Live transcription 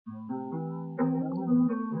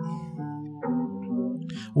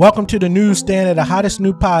Welcome to the newsstand of the hottest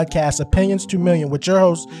new podcast, Opinions 2 Million, with your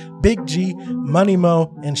hosts, Big G, Money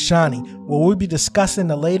Mo, and Shawnee, where we'll be discussing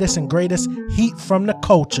the latest and greatest heat from the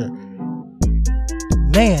culture.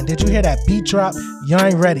 Man, did you hear that beat drop? You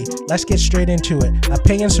ain't ready. Let's get straight into it.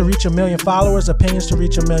 Opinions to reach 1 million followers, opinions to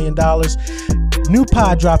reach $1 million. New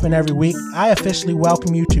pod dropping every week. I officially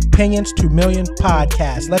welcome you to Opinions 2 Million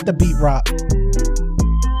podcast. Let the beat rock.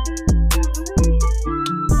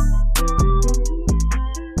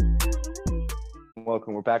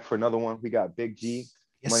 Welcome. We're back for another one. We got Big G,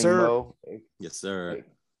 Yes, Money sir. Mo, Yes, sir.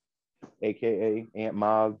 aka Aunt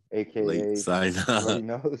Mob, aka everybody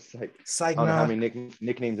knows. Like, I Psych don't know how nah. many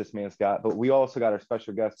nicknames this man's got, but we also got our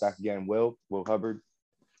special guest back again, Will Hubbard.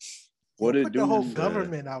 What put the whole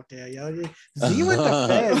government out there, yo. Z with the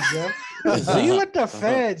feds, yo. Z with the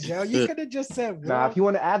feds, yo. You could have just said, Nah, if you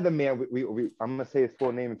want to add the man, I'm gonna say his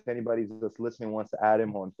full name. If anybody's just listening wants to add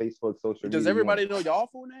him on Facebook, social media. Does everybody know y'all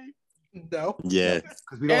full name? No. Yeah.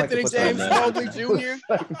 Anthony James Mobley Jr.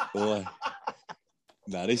 Boy.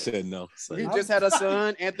 Nah, they said no. He just had a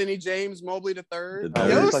son, Anthony James Mobley III.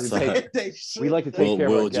 We like to take care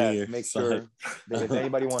of our guests, Jr. make sure that if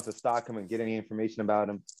anybody wants to stock him and get any information about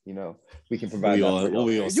him, we can provide that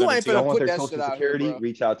for you. You ain't Don't finna want put their that shit social out security, here, bro.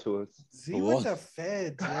 reach out to us. Z with the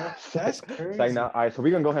feds, yo. That's crazy. Like now, all right, so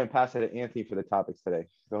we're gonna go ahead and pass it to Anthony for the topics today.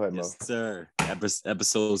 Go ahead, Mo. Yes, sir.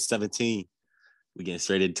 Episode 17. We getting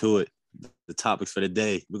straight into it. The topics for the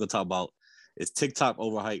day. We're gonna talk about, is TikTok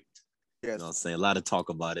overhyped? Yes. You know what I'm saying? A lot of talk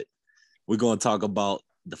about it. We're gonna talk about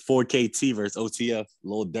the 4KT versus OTF,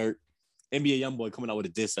 Lil Durk. NBA Youngboy coming out with a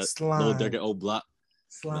diss at Lil Durk and O Block.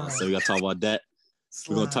 So we gotta talk about that.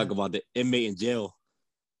 We're gonna talk about the inmate in jail.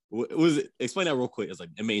 What was it? Explain that real quick. It's like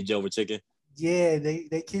inmate in jail with chicken. Yeah,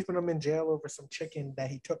 they keeping him in jail over some chicken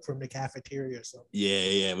that he took from the cafeteria or something.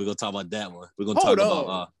 Yeah. We're gonna talk about that one. We're gonna talk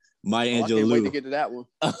about Maya I can't wait Angelou. to get to that one.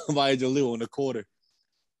 Maya Angelou on the quarter.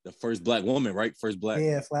 The first black woman, right? First black.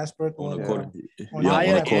 Yeah, Flash Birth On the quarter.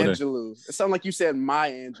 Maya Angelou. It sounds like you said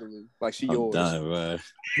Maya Angelou, like she yours. Done, bro.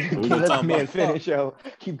 We're gonna talk about finish, yo.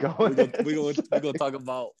 Keep going. We're gonna talk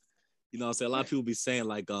about, you know what I'm saying? A lot of people be saying,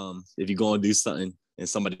 like, if you're going to do something and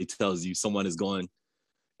somebody tells you someone is going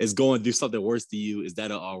to do something worse to you, is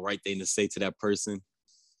that an all right thing to say to that person?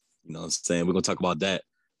 You know what I'm saying? We're gonna talk about that.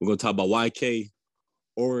 We're gonna talk about YK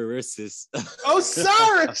Orisis. Oh,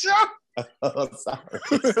 sorry, Chuck. Oh, sorry.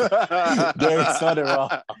 Derek started wrong.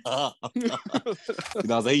 You know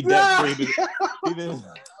what I'm saying? He been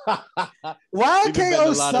YK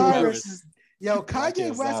Osiris. Yo, YK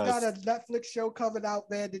Kanye West got Osiris. a Netflix show coming out,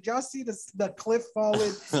 man. Did y'all see the cliff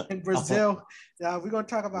falling in Brazil? We're gonna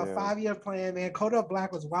talk about 5-year plan, man. Kodak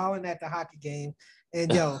Black was wilding at the hockey game.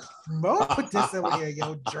 And yo, Mo put this over here,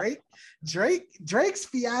 yo. Drake's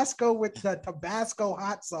fiasco with the Tabasco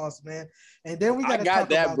hot sauce, man. And then we gotta talk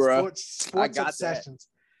about sports obsessions.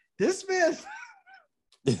 This man,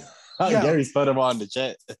 Gary spelled him on the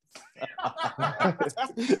chat.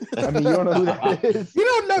 I mean, you don't know who that is. You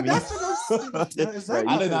don't know. That's what I'm saying.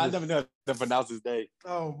 I never know how to pronounce his name.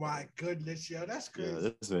 Oh my goodness, yo, that's crazy. Yeah,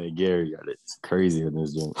 this man Gary got it. It's crazy in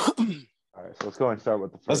this joint. All right, so let's go and start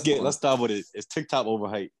with the first one. Let's start with it. Is TikTok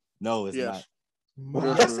overhyped? No, it's Yes.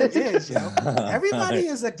 not. Yes, it is, yo. Everybody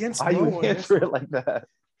is against Why Mo you on this. answer it like that?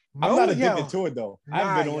 I'm not addicted to it though. I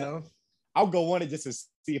haven't been on it. Yo. I'll go on it just to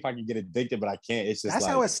see if I can get addicted, but I can't. It's just That's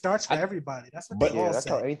like, how it starts for everybody. That's what but they all that's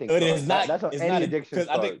how say. anything But starts. it's not. That's how It's any not addiction because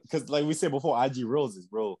starts. because like we said before, IG Reels is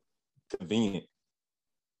real convenient.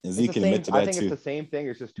 And It's Z the can same- admit to I that think too. it's the same thing.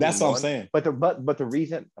 It's just two That's in what I'm one. saying. But the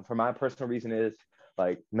reason, for my personal reason, is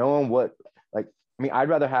like knowing what, like, I mean, I'd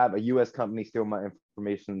rather have a U.S. company steal my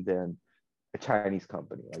information than a Chinese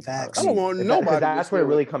company. Like, Facts. I don't want nobody. That's what it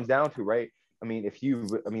really comes down to, right? I mean,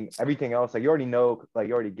 everything else, like you already know, like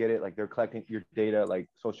you already get it, like they're collecting your data, like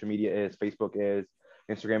social media is, Facebook is,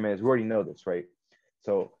 Instagram is. We already know this, right?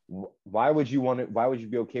 So why would you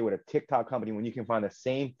be okay with a TikTok company when you can find the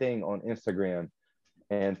same thing on Instagram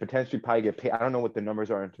and potentially probably get paid? I don't know what the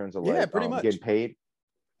numbers are in terms of pretty much getting paid.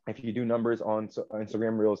 If you do numbers on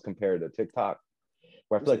Instagram Reels compared to TikTok,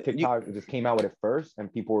 where I feel like TikTok just came out with it first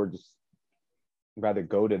and people were just rather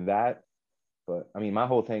go to that. But I mean, my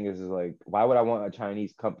whole thing is like, why would I want a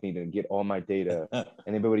Chinese company to get all my data and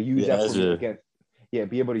then be able to use that for me against? Yeah,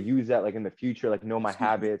 be able to use that like in the future, like know my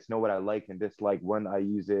habits, know what I like and dislike, when I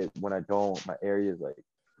use it, when I don't, my areas, like.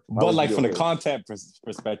 But like from the content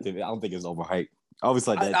perspective, I don't think it's overhyped. I always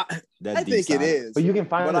like that. I think it is. But you can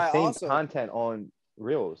find the same content on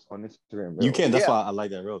Reels, on Instagram Reels. You can. That's why I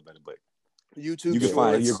like that Reels better. But YouTube. You can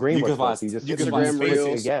find your green. You can find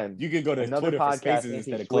Reels again. You can go to another Twitter for Spaces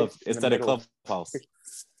instead of Clubhouse.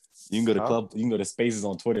 You can go to You can go to Spaces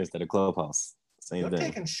on Twitter instead of Clubhouse. Same You're thing.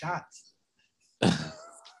 taking shots.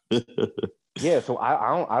 Yeah, so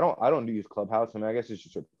I don't use Clubhouse. I mean, I guess it's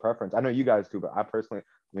just a preference. I know you guys do, but I personally,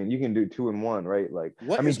 I mean, you can do 2 in 1, right? Like,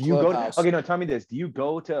 What I mean, is do you go to, Clubhouse? okay, no, tell me this. Do you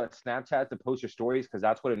go to Snapchat to post your stories? Because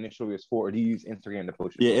that's what initially was for, or do you use Instagram to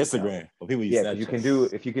post your stories? Instagram. But people use Yeah,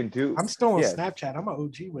 Snapchat. if you can do. I'm still on Yeah. Snapchat. I'm an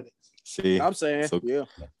OG with it. See, I'm saying, yeah.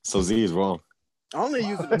 So Z is wrong. I only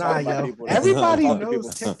use it to Nah, talk about yo. people. Everybody Talk to knows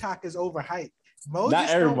people. TikTok is overhyped. Mo Not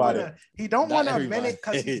just everybody. he don't Not want to everybody. admit it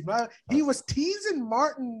because he was teasing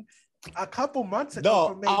Martin a couple months ago. No,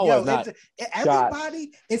 for me. I Yo, was not.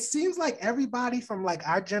 everybody. It seems like everybody from like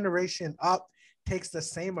our generation up takes the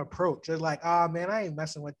same approach. They're like, oh man, I ain't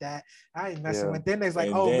messing with that. I ain't messing with. Then there's like,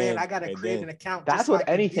 And oh then- man, I gotta and create then- an account. That's just so what I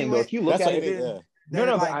can anything view though. it. If you look That's at what it, it is. They're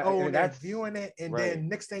No, but like, I they're that's viewing it, and right. then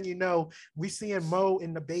next thing you know, we seeing Mo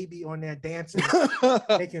and the baby on there dancing,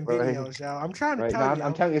 making Right. videos, yo. I'm trying to right. tell No, you,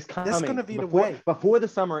 I'm telling you, it's coming. this is gonna be the before, way. Before the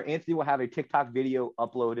summer, Anthony will have a TikTok video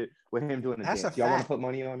uploaded with him doing a That's dance. a Y'all want to fact. put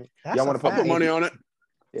money on it? That's Y'all a want to I'll fact. put money on it.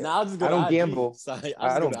 Yeah. Nah, I'll just go I to don't IG. gamble. Sorry,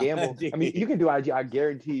 I don't gamble. IG. I mean, you can do IG. I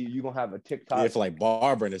guarantee you're gonna have a TikTok. Yeah, for like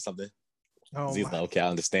barbering or something. Oh Z's my. like, okay, I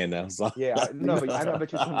understand now. So, Yeah, no, but I know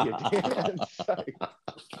bet you it's gonna be a dance.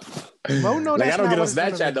 Mo know like that's I don't not get on what it's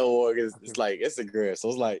gonna Snapchat be. no more because it's like Instagram. So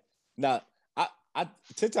it's like, nah, I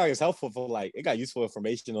TikTok is helpful for like it got useful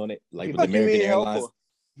information on it, like with the What do you American mean Airlines. helpful?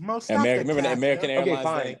 Mo, stop Remember the cap, American yo. Airlines Okay,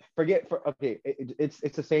 fine. thing? Forget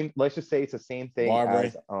it's the same. Let's just say it's the same thing Barbering.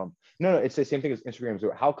 as no, it's the same thing as Instagram.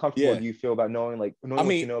 So how comfortable Yeah. do you feel about knowing what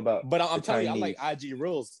you know about? But I'm the telling you, I Chinese? like IG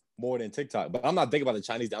Reels more than TikTok. But I'm not thinking about the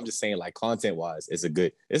Chinese. I'm just saying like content wise, it's a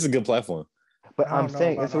good platform. But I don't I'm know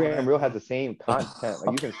saying about all Instagram that, Reel bro. has the same content.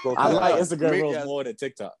 Like you can scroll. I through like that. Instagram Reels Yes. more than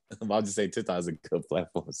TikTok. But I'll just say TikTok is a good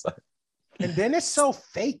platform. So. And then it's so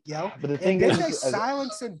fake, yo. But the And thing then is, they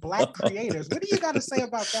silencing black creators. What do you got to say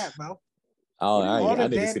about that, Mo? Oh, All I the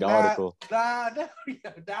need to see the nah, article. Nah, nah, you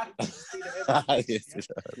see the I image, need to yo. see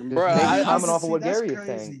the- Bro, Maybe I coming off of see, what that's Gary is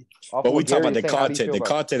crazy. saying. Off But of we what talk about Gary the is saying, how do you content. feel The about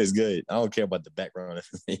content is good. I don't care about the background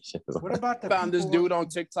information. What about the found this people- dude on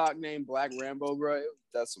TikTok named Black Rambo, bro.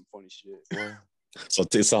 That's some funny shit.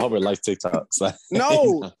 So Hubbard likes TikTok. So.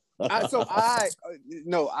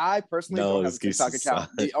 No, I personally No don't have a TikTok excuses. account.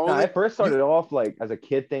 The No, only I first started off like as a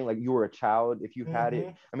kid thing, like you were a child if you had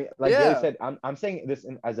it. I mean, like Gary Yeah. said, I'm saying this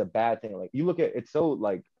as a bad thing. Like you look at it's so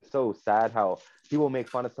sad how people make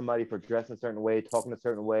fun of somebody for dressing a certain way, talking a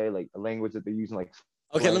certain way, like a language that they're using, like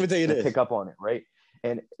Okay, let me tell you to this. pick up on it, right?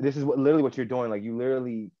 And this is literally what you're doing. Like you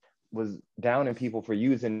literally was downing people for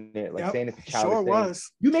using it, like Yep, saying it's a childish sure thing.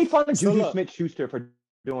 was. You made fun of So Juju look. Smith-Schuster for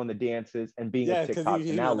doing the dances and being Yeah, a because TikTok. he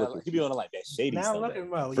And now be look on at that, he be you. on like that shady Now stuff. look that at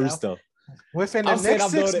Mo, free yo. stuff. Within the I'm saying next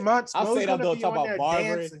I'm doing 6 it- months, I'm Mo's saying I'm gonna doing be talk on about there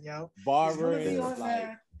barbering, dancing, yo. He's gonna barbering, be and on like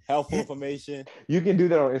there. helpful information. You can do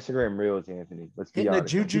that on Instagram Reels, Anthony. Let's be Hitting the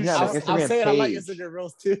honest. Juju You can have an shot. I'm Instagram saying I like page. Instagram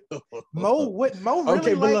Reels too. What Mo really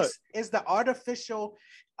Okay, but look. likes is the artificial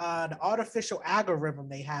algorithm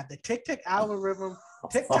they have. The TikTok algorithm,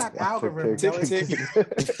 TikTok algorithm. yo.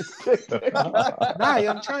 Nah,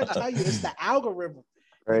 yo, I'm trying to tell you, it's the algorithm.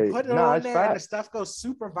 You Right. put it Nah, on it's there and the facts. stuff goes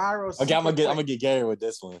super viral. Okay, I'm super gonna quick. get Gary with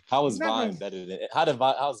this one. How was Never- Vine better than how's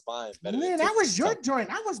Vine better Man, than that was your TikTok? joint.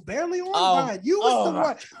 I was barely on Oh, Vine. You was the oh.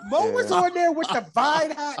 one. Mo was Yeah. on there with the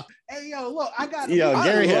Vine hat. Hey, yo, look, I got Yo, I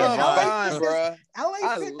Gary had love Vine. Vine, bro. LA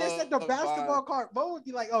I Fitness at the love basketball Vine. court. Mo would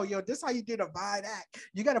be like, "Oh, yo, this how you do the Vine act.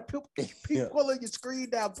 You gotta pull your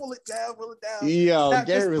screen down, pull it down, pull it down." Yo, Tap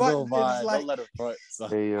this Gary was button on and Vine. it's like- Don't let him front. So.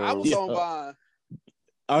 Hey, I was Yeah. on Vine.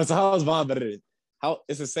 All right, so how is Vine better than how?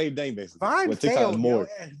 It's the same thing basically. Vine But TikTok failed, is more. yo,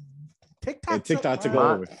 and TikTok, And TikTok took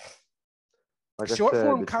Vine. over. Like I Short said,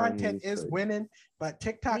 form the content Chinese, is like, winning, but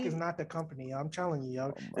TikTok is not the company. Yo. I'm telling you,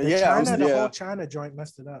 yo. The Yeah, whole China joint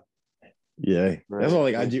messed it up. Yeah, Right. that's why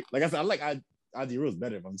like IG. Like I said, I like IG Reels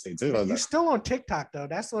better. If I'm saying too. You still on TikTok though?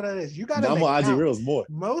 That's what it is. You got to. I'm on IG Reels more.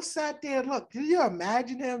 Mo sat there. Look, can you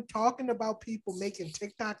imagine him talking about people making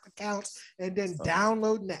TikTok accounts and then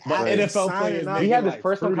downloading the But app and NFL signing players up? make we it had this like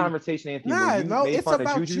personal fruity. conversation, Anthony. Nah, where you no, made it's fun of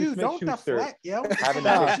about Juju you. Don't Smith-Schuster deflect, yo. It's having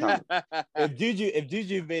about that you. TikTok. If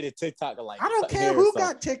Juju made a TikTok of like I don't cutting care hair who or something,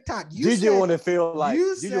 got TikTok. You Juju said want to feel like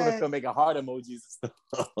you Juju want to said- feel making heart emojis and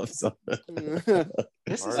stuff. So,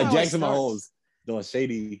 this is Like how like it Jackson starts. Mahomes doing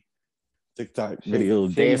shady TikTok Shady- video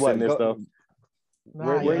shady dancing what? and Go- stuff. Nah,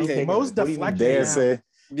 Where yo, you taking Mo's it? What do you mean deflecting now. Dancing.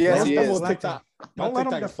 Yes, Don't he let is. him TikTok. My Don't let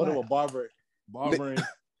him TikTok is full deflect. of barbering.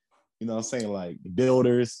 You know what I'm saying? Like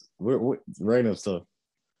builders. We're random stuff.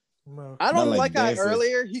 Mo. I don't Not like like how dancing.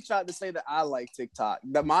 earlier he tried to say that I like TikTok.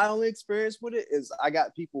 That my only experience with it is I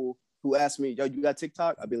got people who ask me, "Yo, you got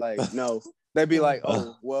TikTok?" I'd be like, "No." They'd be like,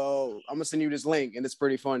 "Oh, well, I'm gonna send you this link and it's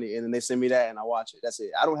pretty funny," and then they send me that and I watch it. That's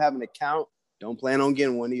it. I don't have an account Don't plan on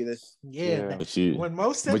getting one either. Yeah. But you, When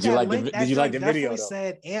most of but you that like the- link, did you like the video, definitely though?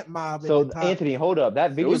 said Ant Mob. So in the top. Anthony, hold up.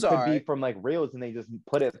 That video was could be alright. from like Reels, and they just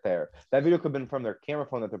put it there. That video could have been from their camera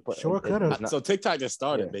phone that they're putting. Sure could've. so TikTok just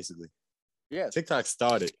started Yeah. basically. Yeah. TikTok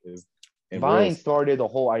started. And Vine Reels, started the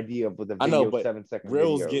whole idea of the I know, video but 7-second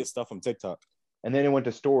Reels videos. get stuff from TikTok. And then it went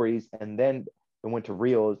to stories, and then it went to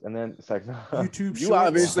Reels, and then it's like YouTube You Shorts.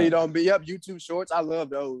 obviously don't be up YouTube Shorts. I love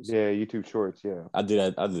those. yeah, YouTube Shorts, yeah. I do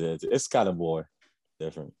that. Too. It's kind of more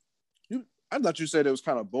different. I thought you said it was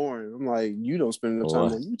kind of boring. I'm like, you don't spend enough time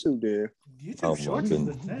What? on YouTube there. YouTube Oh, my Shorts is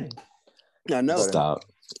the goodness. thing. I know. But- Stop.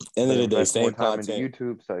 End of the day, Invest more same time into content.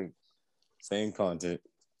 YouTube. It's like Same content.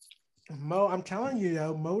 Mo, I'm telling you,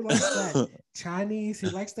 yo, Mo likes that Chinese. He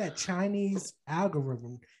likes that Chinese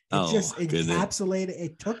algorithm. It Oh, just my goodness. encapsulated.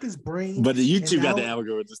 It took his brain. But the YouTube And got the now-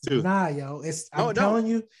 algorithms too. Nah, yo, it's. No, I'm it telling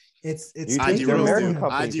you, it's YouTube, taking they're Reels over. American does.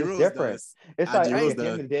 companies. IG It's Reels different. does. It's IG like Reels back in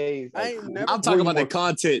does. the days. I Like, ain't never- I'm talking way about the more-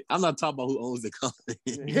 content. I'm not talking about who owns the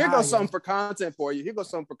content. Here Nah, goes something yo. for content for you. Here goes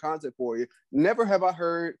something for content for you. Never have I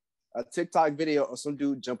heard a TikTok video of some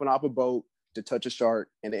dude jumping off a boat to touch a shark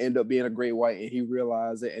and it end up being a great white and he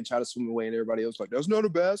realized it and tried to swim away and everybody else like, that's not a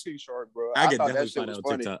basket shark, bro. I could thought definitely that shit find was that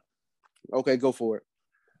on funny. TikTok. Okay, go for it.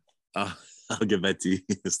 I'll get back to you.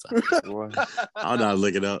 what? I'll not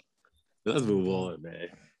look it up. Let's move on, man.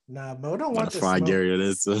 Nah, Mo don't I'm want to to fry smoke. Gary on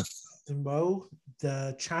this. Mo,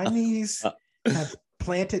 the Chinese have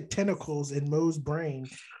planted tentacles in Mo's brain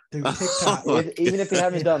through TikTok. Even if they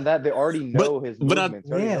haven't done that, they already know his but I- movements.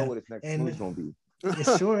 They already Yeah, know what his next and- move's gonna be.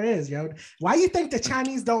 It sure is, yo. Why you think the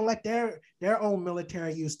Chinese don't let their own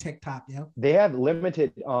military use TikTok, yo? They have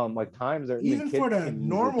limited like times or Even for kids the can use it.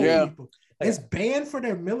 normal Yeah. people. It's banned for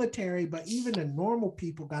their military, but even the normal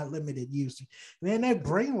people got limited use. Man, they're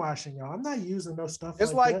brainwashing y'all. I'm not using no stuff.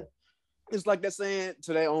 It's like like- that. It's like they're saying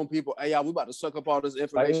to their own people, hey, y'all, we about to suck up all this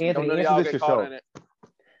information. Anthony, Don't none of answer y'all this get caught yourself. in it.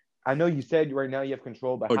 I know you said right now you have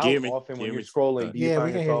control, but Oh, how Gary, often when Gary, you're scrolling do you Yeah, we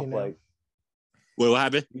find can hear yourself you now. like? Wait, what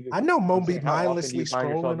happened? I know Mo I'm be saying, how often do mindlessly you find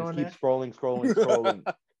yourself scrolling just on keep there.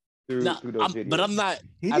 scrolling through Nah, those videos? but I'm not.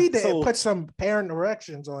 He I- need to so- put some parent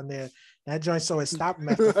directions on there. That joint so it stop him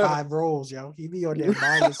after 5 rolls, yo. He be on there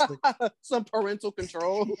mindlessly. Some parental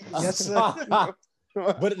control. Yes, sir.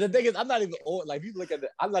 But the thing is, I'm not even on. Like, if you look at it,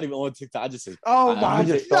 I'm not even on TikTok. I just say, Oh I- my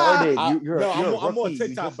You just started. I- You're no, a I'm on rookie. You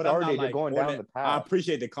TikTok, just but I'm not started. like You're going on down it. the I path.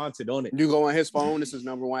 appreciate the content on it. You go on his phone. This is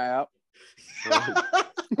number one app.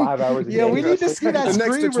 5 hours a Yo, day. we need to see that Next to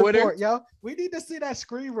screen Twitter. report, yo. We need to see that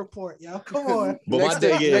screen report, yo. Come on. But my next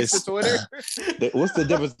thing next is, to Twitter. what's the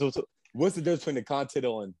difference? What's the difference between the content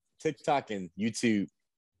on TikTok and YouTube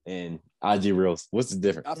and IG Reels? What's the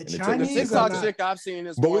difference? The in The Chinese are TikTok not- shit I've seen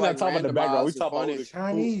is But more we're not like talking about the background. We're randomized talking and about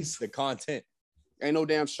funny. Chinese. the content. Ain't no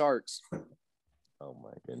damn sharks. Oh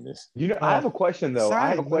my goodness. You know, I have a question though. I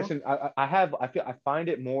have a Sorry, Mo. question. I find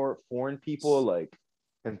it more foreign people like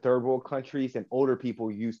in third world countries and older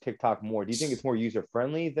people use TikTok more. Do you think it's more user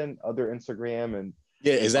friendly than other Instagram and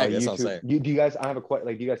Yeah, exactly. That's what I'm YouTube? saying. Do you guys? I have a question.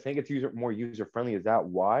 Like, do you guys think it's more user friendly? Is that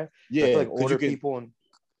why? I Yeah, feel like older people and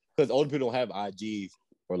because older people don't have IG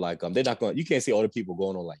or like they're not going. You can't see older people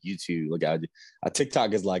going on like YouTube. Look at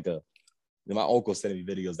TikTok is like my uncle sending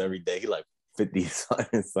me videos every day. He like 50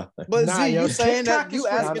 something. But Nah, see, yo, you saying TikTok that is you for-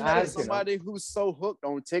 asking I'm that as asking, somebody who's so hooked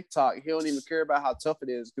on TikTok, he don't even care about how tough it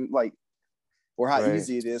is, like, or how Right.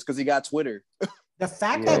 easy it is, because he got Twitter. The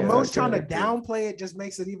fact Yeah, that Mo's that's trying to true. downplay it just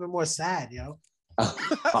makes it even more sad, yo.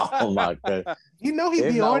 Oh my god! You know he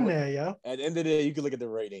It's be not- on there, yo. At the end of the day, you can look at the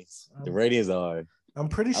ratings. The ratings are. I'm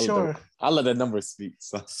pretty I sure let the numbers speak.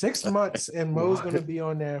 So. 6 months and Mo's gonna be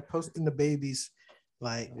on there posting the babies.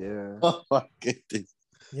 Like yeah. Oh my goodness!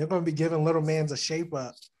 you're gonna be giving little man's a shape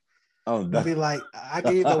up. Oh You'll no! be like, I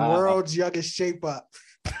gave the world's youngest shape up.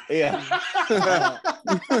 Yeah. Yeah.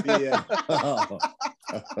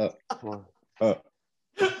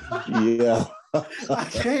 Yeah. I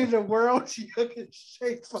gave the world's youngest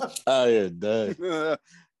shape up. Oh, you're done.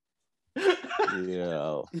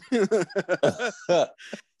 Yeah.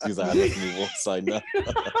 She's like, let's move on. Side now.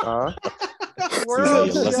 Huh? She's like,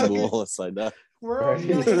 World's let's move youngest, on. Side now. world's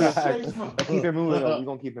youngest shape up. Keep it moving. We're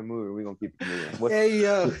gonna keep it moving. We're gonna keep it moving. Hey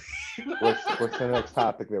yo, What's the next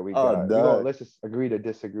topic that we Oh, got? done. Let's just agree to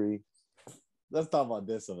disagree. Let's talk about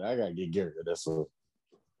this one. I gotta get Gary to this one.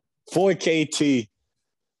 4KT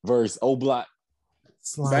versus O Block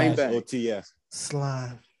slime, Bang, bang. OTF.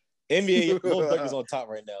 slime. NBA Lil Durk is on top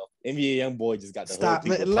right now. NBA YoungBoy just got the Stop.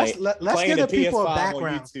 whole people Let's playing give the the people a PS5 on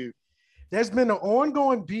background. YouTube. There's been an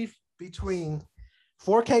ongoing beef between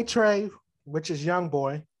 4K Trey, which is Young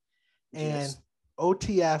Boy, and Yes.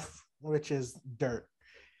 OTF, which is Dirt.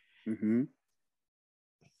 Mhm.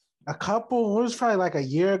 it was probably like a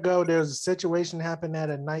year ago. There was a situation happened at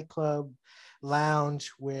a nightclub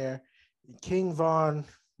lounge where King Von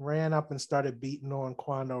ran up and started beating on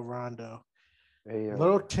Quando Rondo. Hey,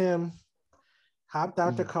 Little Tim hopped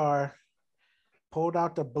out the car, pulled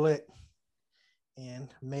out the blick, and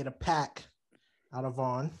made a pack out of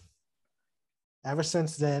Vaughn. Ever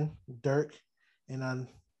since then, Dirk and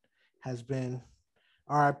has been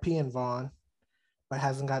RIP in Vaughn, but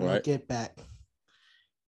hasn't gotten a get back.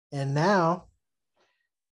 And now,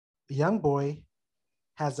 YoungBoy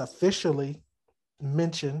has officially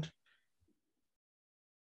mentioned.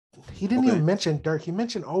 He didn't even mention Dirk. He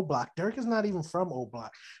mentioned O Block. Dirk is not even from O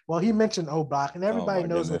Block. Well, he mentioned O Block, and everybody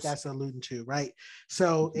knows what that's alluding to, right?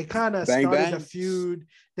 So it kind of started a feud.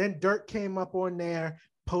 Then Dirk came up on there,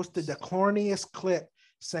 posted the corniest clip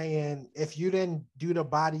saying, if you didn't do the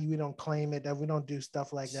body, we don't claim it, that we don't do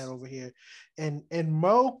stuff like that over here. And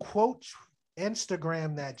Mo quotes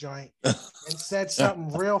Instagram that joint and said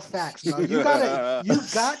something real facts. No, you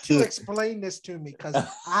got to explain this to me, because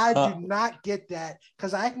I do not get that,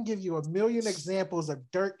 because I can give you a million examples of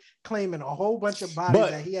Dirk claiming a whole bunch of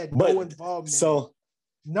bodies that he had no involvement so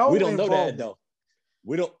in. No, we don't know that though.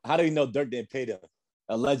 We don't. How do you know Dirk didn't pay them?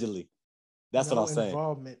 Allegedly, that's what I'm saying.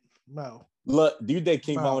 Involvement, no. Look, do you think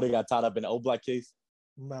King Von would have got tied up in the O Block case?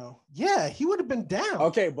 No. Yeah, he would have been down.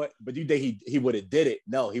 Okay, but you think he would have did it?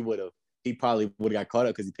 No, he would have. He probably would have got caught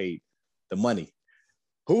up because he paid the money.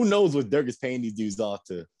 Who knows what Dirk is paying these dudes off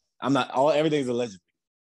to? Everything's allegedly.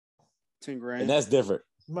 10 grand. And that's different.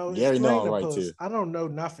 Mo, Gary know I'm right too. I don't know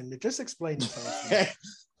nothing. Just explain it to me.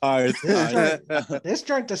 All right. This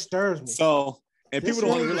joint disturbs me. So, and people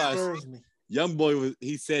don't realize YoungBoy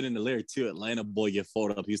he said in the lyric too, Atlanta boy get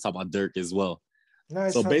folded up. He was talking about Dirk as well.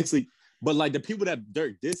 Nice. So basically, but like the people that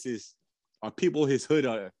Dirk are people his hood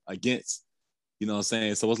are against. You know what I'm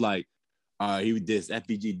saying? So it's like, he dissed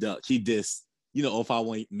FBG Duck. He dissed,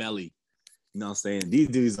 051 Melly. You know what I'm saying? These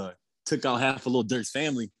dudes took out half of Lil Durk's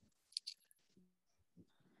family.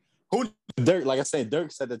 Who Dirk? Like I said,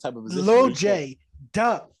 Dirk said the type of position. Lil J,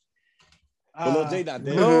 Duck. Lil J not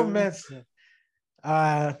there. Lil Messer.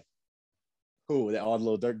 Who? That all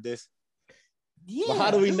Lil Durk diss? Yeah. But how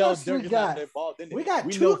do we know Dirk is not involved in it? We got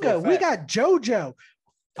Tuka. We got JoJo.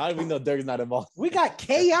 How do we know Dirk is not involved? We got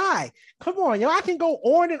KI. Come on, yo. I can go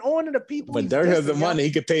on and on to the people. But Dirk has the money.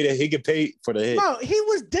 He could pay for the hit. No, he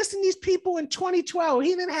was dissing these people in 2012.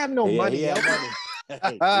 He didn't have no money. He had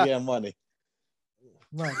money. He had money.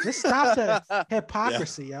 No, just stop the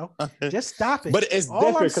hypocrisy, yo. Just stop it. But it's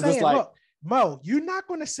different because it's like, look, Mo, you're not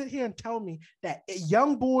going to sit here and tell me that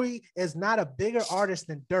YoungBoy is not a bigger artist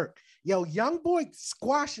than Dirk. Yo, YoungBoy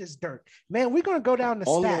squashes Dirk. Man, we're going to go down the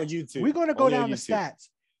only stats. On YouTube. We're going to go down the stats.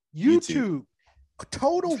 YouTube.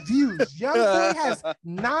 Total views. YoungBoy has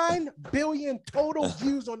 9 billion total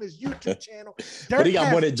views on his YouTube channel. Dirk but he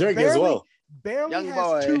got more than Dirk as well. Barely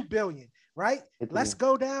has 2 billion, right? Let's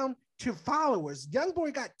go down to followers.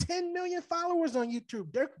 YoungBoy got 10 million followers on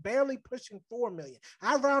YouTube. Dirk barely pushing 4 million.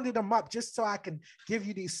 I rounded them up just so I can give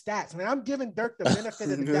you these stats. Man, I'm giving Dirk the benefit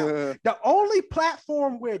of the doubt. The only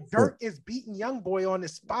platform where Dirk is beating YoungBoy on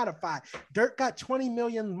is Spotify. Dirk got 20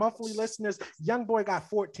 million monthly listeners. YoungBoy got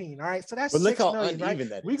 14. All right, so that's 6 million.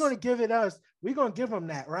 Right? We're gonna give him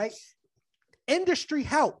that, right? Industry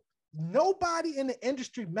help. Nobody in the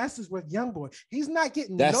industry messes with YoungBoy. He's not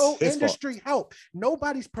getting no industry help.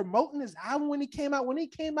 Nobody's promoting his album when he came out. When he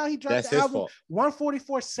came out, he dropped the album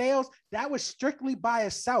 144 sales. That was strictly by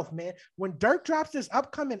itself, man. When Dirk drops this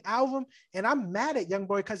upcoming album, and I'm mad at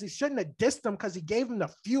YoungBoy because he shouldn't have dissed him because he gave him the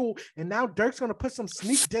fuel, and now Dirk's gonna put some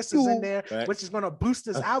sneak disses in there, which is gonna boost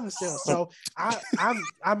his album sales. So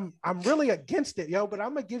I'm really against it, yo. But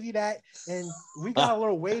I'm gonna give you that, and we got a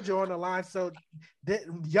little wager on the line. So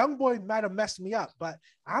YoungBoy might have messed me up, but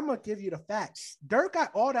I'm gonna give you the facts. Dirk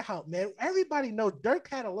got all the help, man. Everybody knows Dirk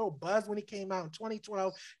had a little buzz when he came out in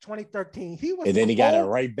 2012, 2013. And then he got it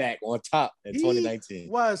right back on top in 2019. He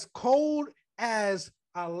was cold as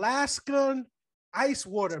Alaskan ice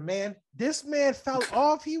water, man. This man fell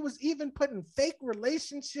off. He was even putting fake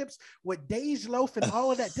relationships with Dej Loaf and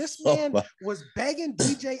all of that. This man was begging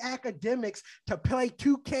DJ Academics to play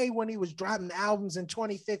 2K when he was dropping albums in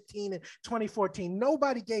 2015 and 2014.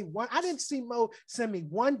 Nobody gave one. I didn't see Mo send me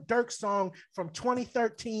one Dirk song from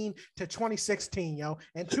 2013 to 2016, yo.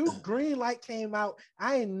 And Green Light came out.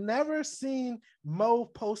 I ain't never seen Mo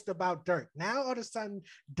post about Dirk. Now all of a sudden,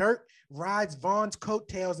 Dirk rides Vaughn's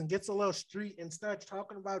coattails and gets a little street and starts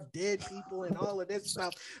talking about dead people and all of this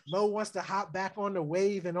stuff. Mo wants to hop back on the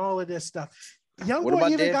wave and all of this stuff.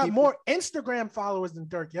 YoungBoy even got more Instagram followers than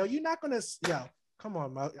Dirk. Yo, you're not gonna, Come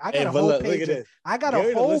on, Mo. I Hey, got a but whole look at page. this. I got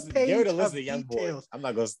Gary a whole Gary page to of listen to Young Boy. details. I'm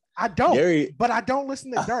not gonna. I don't, Gary, but I don't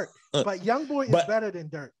listen to Dirk. But Young Boy is But- better than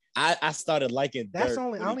Dirk. I started liking That's Dirk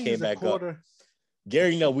only I when only he came use a back up. quarter.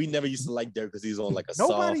 Gary, no, we never used to like Dirk because he was on like a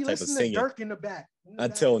Nobody soft type of listened to singing Dirk in the back.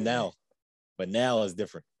 until now. But now it's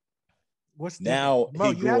different. What's Now different? Mo, he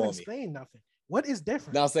you grew haven't on me. explained nothing. What is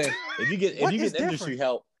different? Now I'm saying if you get What is industry different?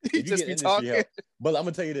 help, He if you just get be industry talking. help, but I'm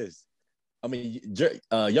gonna tell you this. I mean,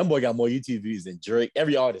 Young Boy got more YouTube views than Drake.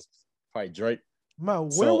 Every artist, probably Drake. Mo,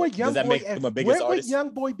 where So, would does Young that Boy? make him a biggest Where would artist? Young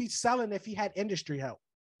Boy be selling if he had industry help?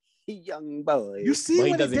 Young boy. You see But he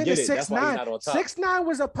what he doesn't did get to it. That's why he's not on top. 6ix9ine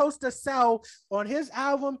was supposed to sell on his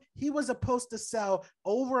album. He was supposed to sell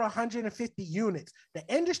over 150 units. The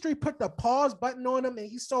industry put the pause button on him, and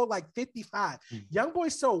he sold like 55. Young Boy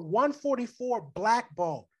sold 144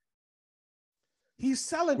 blackball. He's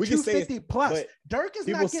selling We can say 250 plus. but Dirk is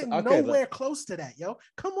people not say- getting okay, nowhere close to that, yo.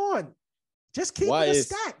 Come on. Just keep Why it a is-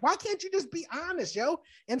 stack. Why can't you just be honest, yo,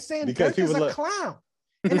 and saying Because Dirk is people a look- clown?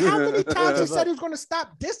 And how many times he Look. said he was going to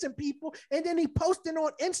stop dissing people, and then he posted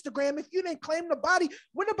on Instagram, if you didn't claim the body,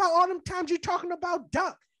 what about all them times you talking about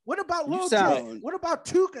Duck? What about You Lil sound- J? What about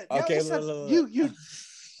Tuka? Yo, Okay, it's a- look. you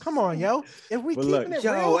come on, yo. If we But keeping look, it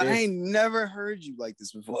Yo, real, I ain't never heard you like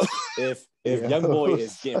this before. If Yeah. Young Boy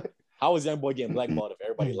is getting, how is Young Boy getting blackballed if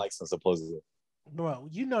everybody likes him supposedly? well,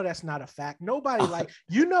 you know that's not a fact. Nobody like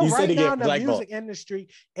you know He said right he now get in the blackballed. music industry,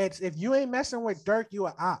 it's if you ain't messing with Dirk, you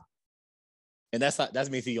a op. And that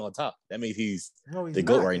means he's on top. That means he's No, he's the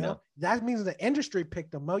GOAT not, right yo. now. That means the industry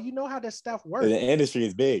picked him. Mo, you know how this stuff works. the industry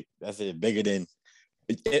is big. That's it, bigger than.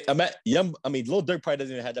 Lil Durk probably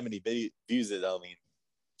doesn't even have that many views as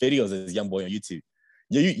videos as Young Boy on YouTube.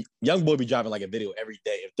 Young Boy be dropping like a video every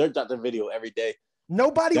day. If Dirk dropped a video every day,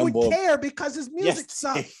 Nobody Young would Boy- care because his music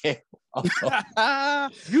sucks. You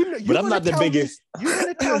But I'm not the biggest. You're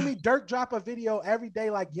gonna tell me Dirk drop a video every day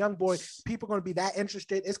like Young Boy. People gonna be that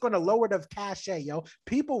interested. It's gonna lower the cachet, yo.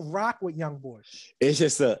 People rock with Young Boy. It's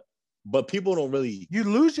just but people don't really. You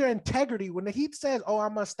lose your integrity when the Heat says, "Oh,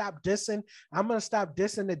 I'm gonna stop dissing. I'm gonna stop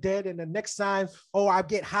dissing the dead." And the next time, "Oh, I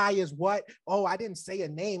get high as what? Oh, I didn't say a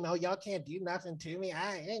name. Oh, y'all can't do nothing to me.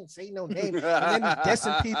 I didn't say no name." And then he's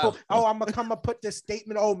dissing people. "Oh, I'm gonna come and put this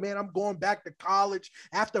statement. Oh man, I'm going back to college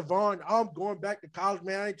after Vaughn. I'm going back to college,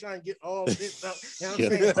 man. I ain't trying to get all this up." You know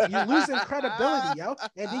what I'm saying? You're losing credibility, yo.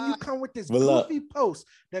 And then you come with this But look. goofy post.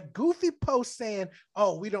 The goofy post saying,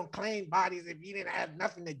 "Oh, we don't claim bodies if you didn't have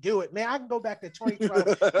nothing to do it." Man, I can go back to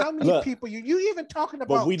 2012. How many Look. people you even talking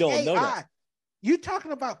about? we don't KI. know that. You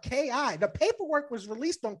talking about KI? The paperwork was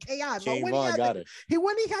released on KI. But King what Von got it.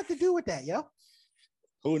 what do he have to do with that, yo?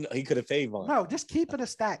 He could have favored Von. No, just keep it a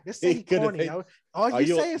stack. Just say He he could've corny, paid- yo. All Are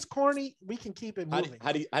you you- say is corny. We can keep it moving.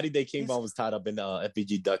 How do you think King He's- Von was tied up in the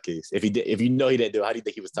FBG Duck case? If you know he didn't do it, how do you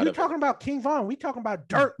think he was tied You up? in it? talking about King Von? We talking about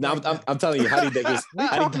Dirk. No, right I'm now. telling you, how do you think he was? We how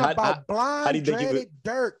do you- talking how- about how blonde do you think he was- dreaded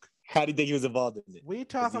Dirk. How do you think he was involved in it? We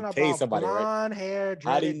talking he paid about somebody, right? blonde hair dreaded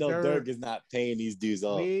How do you know Dirk. Dirk is not paying these dudes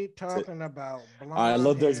off? We talking about blonde All right,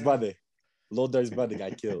 Lil Durk's hair. brother. Lil Durk's brother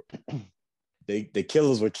got killed. The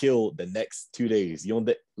killers were killed the next 2 days. You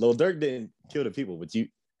know, Lil Durk didn't kill the people, but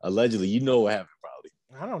allegedly, you know what happened probably.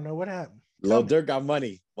 I don't know what happened. Lil Tell me. Durk got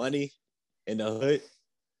money in the hood.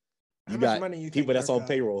 How You much got money you think people that's Dirk on got?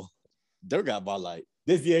 payroll. Dirk got about like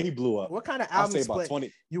this year he blew up. What kind of I'll album say about split?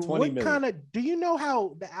 20 You 20 what million. kind of? Do you know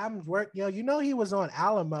how the albums work? You know he was on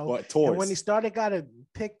Alamo, Or and tours. when he started, got it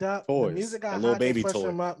picked up. The Tours. music got A Lil hot. They Baby pushed tour.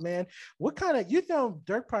 him up, man. What kind of? You know,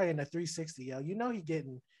 Dirk probably in the 360, yo. You know he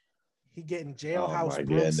getting jailhouse my broomstick.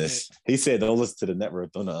 goodness. He said don't listen to the net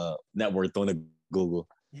worth on the Google.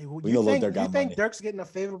 You, We know Lil think, Durk got you think money. Dirk's getting a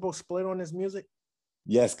favorable split on his music?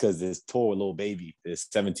 Yes, because his tour with Lil Baby is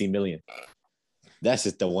 17 million. That's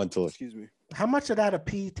just the one tour. Excuse me. How much of that a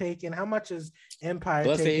P taking? How much is Empire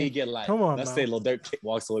Let's say taking? he get like, Come on, let's Mo. say Lil Durk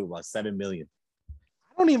walks away with like 7 million.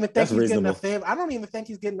 I don't even think That's he's getting a reasonable. favor. I don't even think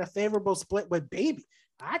he's getting a favorable split with Baby.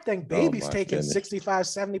 I think Oh, Baby's my taking goodness.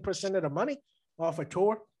 65-70% of the money off a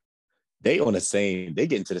tour. They get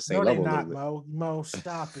into the same No, they're level. a not, little bit. Mo.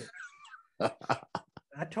 Stop it.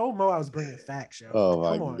 I told Mo I was bringing facts, yo. Oh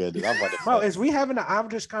Come my on. goodness. I'm about to Mo, is we having an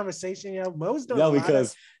obvious conversation, yo? Mo's doing no, a lot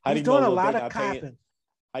because of, how do he's you know doing a Lil lot Durk of not paying? capping.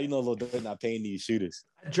 How do you know Lil Durk not paying these shooters?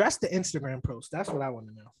 Address the Instagram post. That's what I want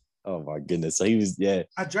to know. Oh my goodness. So he was, yeah.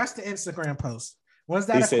 Address the Instagram post. Was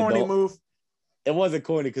He that a said corny don't- move? It wasn't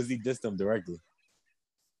corny because he dissed them directly.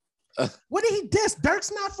 What did he diss?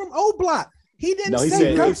 Dirk's not from O Block. He didn't No, he say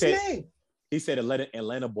said- he Dirk's said- name. He said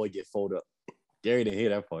Atlanta boy get folded up. Gary didn't hear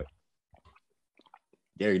that part.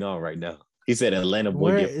 Gary know right now. He said Atlanta boy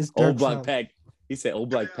Where get is old Dirk black from? pack. He said old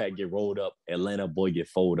black pack get rolled up. Atlanta boy get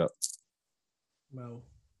folded up. Mo,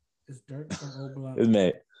 Is Dirk from O Block? This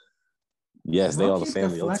man. Yes, they Mo all the keep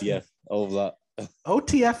family. deflecting. OTF, O Block.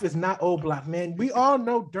 OTF is not O Block, man. We all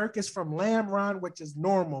know Dirk is from Lamron, which is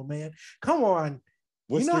normal, man. Come on.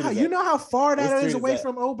 What You know street how far that street is is away that?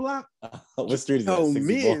 from O Block? What street is that? Oh, me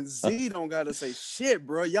 64? and Z don't gotta say shit,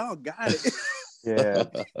 bro. Y'all got it. Yeah,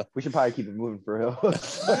 we should probably keep it moving for real.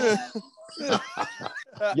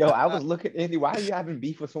 Yo, I was looking, Andy. Why are you having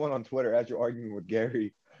beef with someone on Twitter as you're arguing with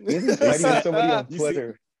Gary? Andy's fighting with somebody on You see-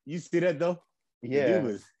 Twitter. You see that though? The Yeah, dude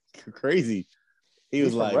was crazy. He He's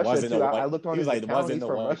was from like, Russia, wasn't too. no I one. looked on He was his like, account, wasn't he's no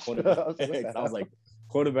from one Russia. quarterback. I was like, what the I was hell? like,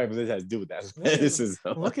 quarterback position has to do with that. Look at- This is.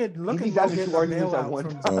 Look at He's Mo having getting two a arguments at bailout one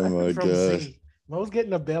from, time. Oh my from gosh. Z. Mo's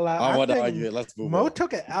getting a bailout. I want to think argue it. Let's move Mo on.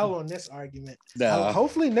 took an L on this argument. Nah.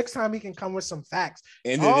 Hopefully next time he can come with some facts.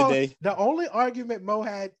 End of the Oh, day, the only argument Mo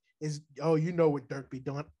had is, oh, you know what Dirk be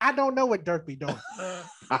doing. I don't know what Dirk be doing.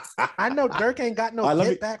 I know Dirk ain't got no let get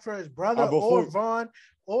me- back for his brother before- or Vaughn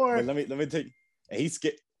or but let me take. And he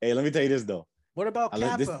skipped. Hey, let me tell you this though. what about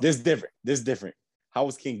Capo? This different. This different. How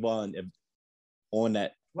was King Von on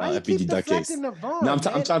that Why you FPG keep duck case? deflecting the Vaughn? No, I'm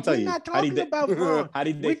trying to tell We're you. not How do you talking think- about Vaughn. How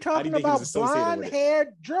did We're they? How talking do you think he was about associated with it? blonde-haired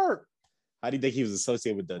jerk. How do you think he was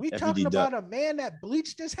associated with the We FPG talking duck? about a man that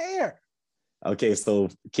bleached his hair. Okay, so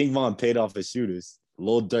King Von paid off his shooters.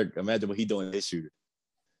 Lil Durk, imagine what he doing to his shooter.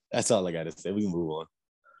 That's all I gotta say. We can move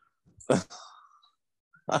on.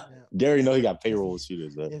 Gary know he got payroll with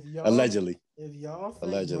shooters, but If y'all, allegedly. if y'all think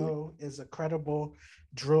Allegedly. Mo is a credible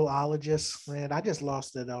drillologist, man, I just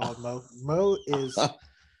lost it all. Mo, Mo is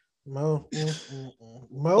Mo.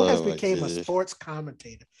 Mo has Oh my became a goodness. sports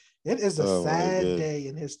commentator. It is a Oh my sad goodness. day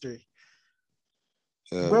in history.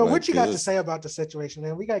 Oh Bro, my what you got to goodness. say about the situation,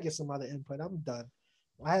 man? We gotta get some other input. I'm done.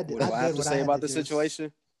 What do I did have to what say had about to the do.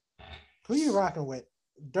 situation? Who you rocking with?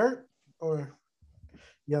 Dirt or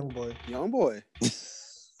Young Boy? Young boy.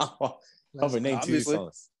 Over name two Obviously.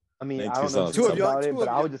 songs. I mean, Name I two don't know songs. too Two much of y'all- about two it, but of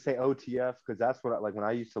I you- would just say OTF because that's what like when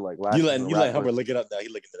I used to like last. You year let when rap Hubbard was, look it up now. He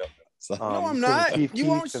looking it up now. So, No, I'm because of not. Chief You Keef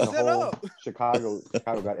won't and shut the whole up. Chicago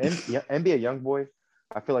got NBA YoungBoy.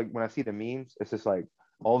 I feel like when I see the memes, it's just like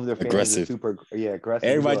all of their fans Aggressive. are super aggressive.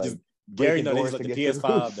 everybody They're, just like, Gary breaking know they doors just let to the get to the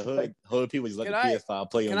PS5, the roof. hood people just let Can the I- PS5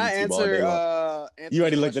 play on Can I YouTube all day answer? long. Answer You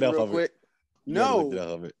already the looked it question up, real Hubbard. quick. You already looked it No, up,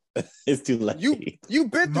 Hubbard. It's too late. you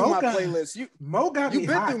been through Mo my got- playlist. Mo got me You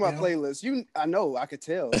been hot, through my yo. playlist. I know. I could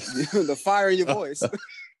tell the fire in your voice.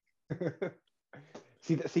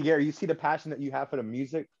 see, Gary, you see the passion that you have for the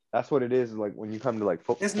music. That's what it is. Like when you come to like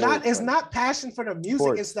football. It's not passion for the music.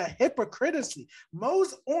 Sports. It's the hypocrisy.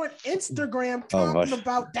 Mo's on Instagram Oh, talking my.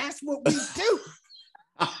 about that's what we do.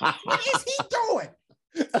 What is he doing?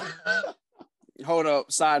 Hold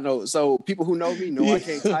up. Side note. So people who know me know I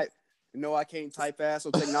can't type. Know I can't type fast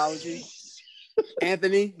on technology.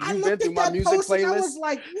 Anthony, I you've been looked through at my that music post and I playlist. was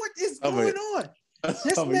like, what is Oh, going wait. on?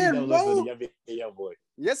 This Hubbard, man, you never listened Mo- to the NBA Young Boy.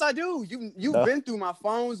 Yes, I do. You've No. been through my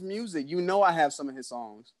phone's music. You know I have some of his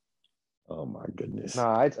songs. Oh my goodness.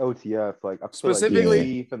 Nah, it's OTF. Like I feel Specifically- like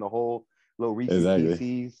Keef and the whole little Reese's Exactly.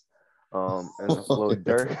 Pieces, and the little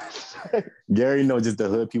Dirk. Gary know just the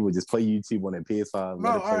hood people just play YouTube on their PS5. Mo,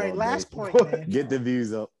 let it play all right, all last day. point, man. Get the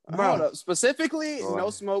views up. Mo. Hold up. Specifically, Oh. No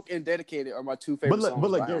Smoke and Dedicated are my two favorite But look,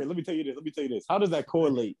 songs. by Gary, him. let me tell you this. How does that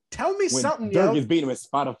correlate Tell me when something, Dirk yo. is beating him at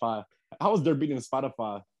Spotify? How is Dirk beating him at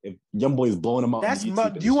Spotify if Young Boy is blowing him out? That's on YouTube Mo.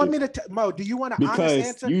 and Do you want shit? me to Mo? Do you want an honest Because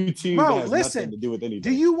answer? YouTube Mo, has listen. nothing to do with anything.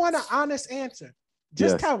 Do you want an honest answer?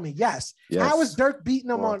 Just Yes. tell me. Yes. Yes. How is Dirk beating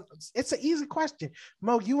him Well- on? It's an easy question.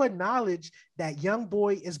 Mo, you acknowledge that Young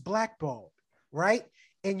Boy is blackballed, right?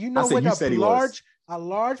 And you know said what you said he was. a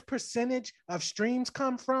large percentage of streams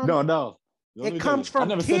come from? No. Let me It tell comes you, I from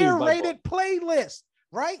never said he was blackballed. peer-rated playlists,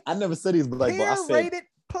 right? I never said he was blackballed. I said Peer-rated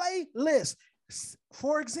playlists.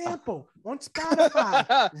 For example, on Spotify,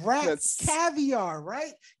 Rap That's- Caviar,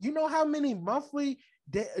 right? You know how many monthly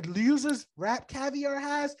users Rap Caviar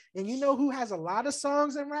has, and you know who has a lot of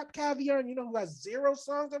songs in Rap Caviar, and you know who has 0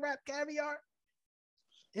 songs in Rap Caviar?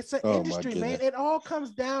 It's an Oh, my industry, man. goodness. It all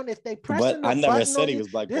comes down if they press But the I never button said on he you. was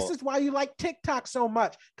blackballed. This is why you like TikTok so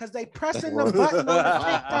much, because they pressing the Word. button on the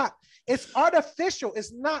TikTok. It's artificial.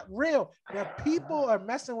 It's not real. The people are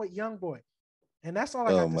messing with Young Boy. And that's all I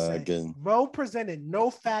got Oh, to my say. goodness. Mo presented no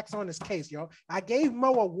facts on his case, yo. I gave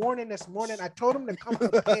Mo a warning this morning. I told him to come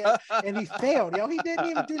prepared, and he failed, yo. He didn't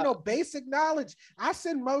even do no basic knowledge. I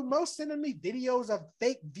send Mo sending me videos of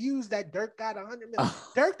fake views that Dirk got 100 million.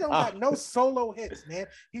 Dirk don't got no solo hits, man.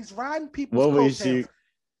 He's riding people's What will you coattails. shoot?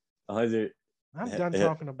 100. I'm done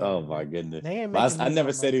talking about Oh it, my man. goodness. They ain't But making I me never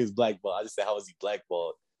no said money. he was blackballed. I just said how was he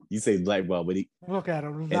blackballed? You say blackballed, but he Look at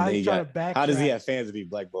him. and Now then he's he trying got to backtrack. how does he have fans if he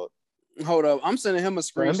blackballed? Hold up, I'm sending him a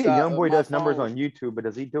So screenshot. NBA YoungBoy of my does numbers phone. on YouTube, but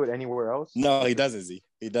does he do it anywhere else? No, he doesn't. Z.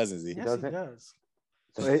 He doesn't. Z. Yes, doesn't? he does.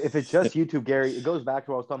 So if it's just YouTube, Gary, it goes back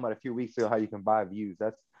to what I was talking about a few weeks ago. How you can buy views.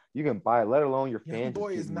 You can buy, let alone your Young fans. boy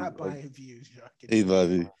just is give not you, like, buying views. Y'all. He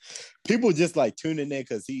loves it. People just like tuning in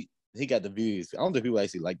because he got the views. I don't think people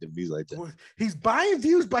actually like the views like that. He's buying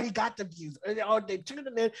views, but he got the views. Oh, they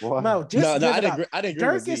tuning in. What? No, just No, give I it didn't up. agree. I didn't agree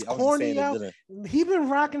with Dirk Z. is I was just saying corny out. it didn't. He been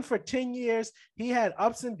rocking for 10 years. He had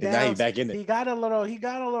ups and And now he downs. back in it. He got a little.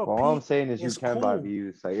 All I'm peak. saying is you It's can buy cool.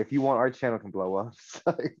 views. Like if you want, our channel can blow up.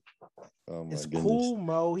 Like, Oh my It's goodness. cool,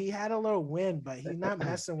 Mo. He had a little win, but he's not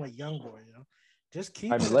messing with young boy. Just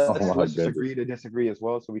keep I it. mean, Oh let's my just goodness. agree to disagree as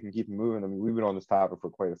well, so we can keep it moving. I mean, we've been on this topic for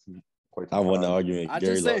quite some I won the time. argument. I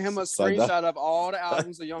Gary just sent lost. him a So I- screenshot of all the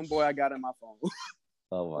albums of Young Boy I got in my phone.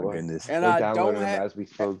 Oh my Boy. goodness. And We're I downloading don't them have as we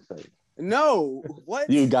spoke. So. no. What?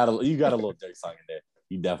 You got a little Dirk song in there.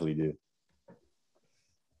 You definitely do.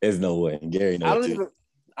 There's no way. Gary knows too.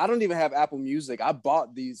 I don't even have Apple Music. I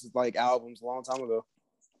bought these like albums a long time ago.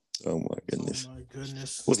 Oh my goodness. Oh my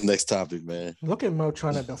goodness. What's the next topic, man? Look at Mo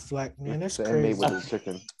trying to deflect, man. That's The inmate crazy. with the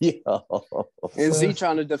chicken. Yeah. And So- Z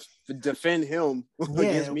trying to defend him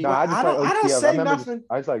against me. No, I just I don't- like I don't OTF. say remember nothing.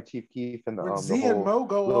 I just like Chief Keef and When the Z and whole Mo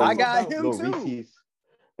go little- off I got about- him Little too. Reese's.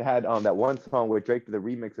 They had that one song with Drake for the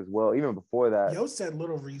remix as well. Even before that, Yo said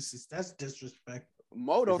Little Reese's. That's disrespectful.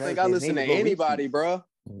 Mo don't His think name- I his listen to name is Lil anybody, Reese's. bro.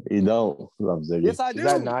 You don't. I'm saying. Yes, I is do.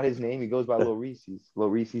 that not his name? He goes by Little Reese's.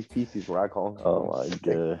 Little Reese's Pieces, what I call him. Oh my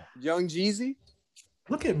god. Young Jeezy.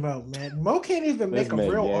 Look at Mo, man. Mo can't even This make a man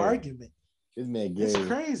real Gary. argument. This man It's Gary.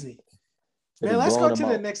 crazy. He Man, let's go blowing to him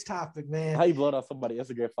the out. next topic, man. How you blowing out somebody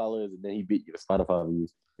Instagram followers and then he beat you to Spotify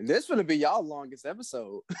views? And this gonna be y'all longest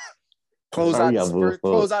episode. Sorry,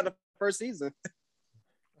 Close out the first season.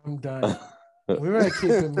 I'm done. We're gonna keep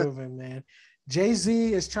it moving, man.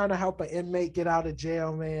 Jay-Z is trying to help an inmate get out of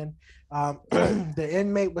jail, man. The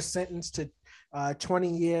inmate was sentenced to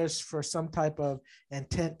 20 years for some type of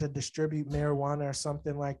intent to distribute marijuana or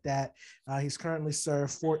something like that. He's currently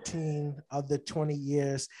served 14 of the 20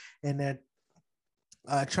 years, and they're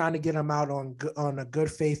trying to get him out on a good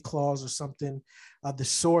faith clause or something of the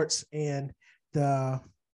sorts. And the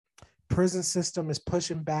prison system is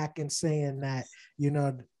pushing back and saying that,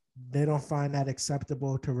 they don't find that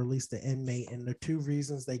acceptable to release the inmate. And the two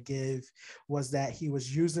reasons they give was that he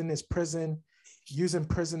was using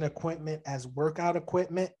prison equipment as workout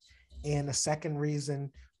equipment. And the second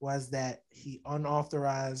reason was that he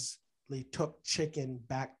unauthorizedly took chicken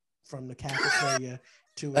back from the cafeteria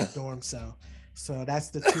to his dorm cell. So that's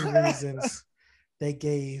the two reasons they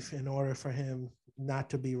gave in order for him not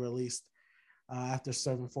to be released after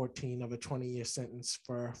serving 14 of a 20-year sentence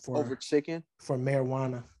for Over chicken. for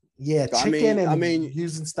marijuana. Yeah, I chicken mean- and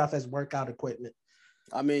using stuff as workout equipment.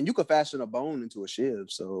 I mean, you could fashion a bone into a shiv,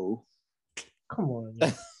 so Come on,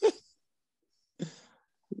 man.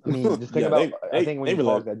 I mean, just think Yeah, about. they- I think when they you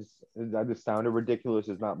talk, relax. that just sounded ridiculous.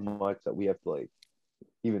 There's not much that we have to like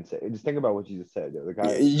even say. Just think about what you just said. The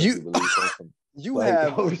guy you like,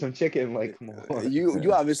 have over some chicken. Like, come on.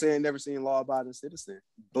 you obviously ain't never seen Law Abiding Citizen.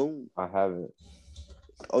 Boom. I haven't.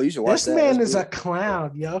 Oh, you should watch This that. man That's is a good.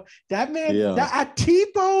 clown, yo. That man, Yeah.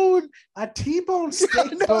 a T-bone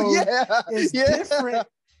steak No, bone yeah, is yeah. different.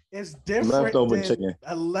 It's different Leftover than chicken.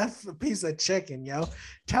 a left piece of chicken, yo.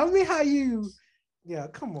 Tell me how you. Yeah,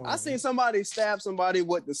 come on. I seen man. somebody stab somebody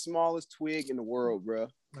with the smallest twig in the world, bro.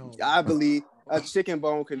 No, I believe a chicken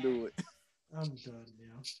bone can do it. I'm done, yo.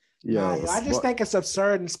 Yeah. Nah, I just think it's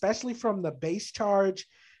absurd, and especially from the base charge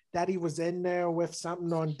that he was in there with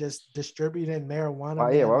something on distributing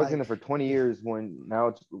marijuana. Yeah, man, well, I was like, in it for 20 years when now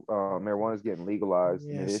it's marijuana is getting legalized.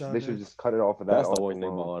 Yeah, I mean, so they should the- just cut it off of that. That's the all only thing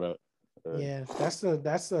alone. about all that. Yeah,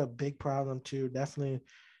 that's a big problem too. Definitely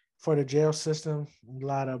for the jail system, a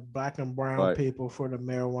lot of black and brown Right. people for the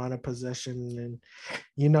marijuana possession, and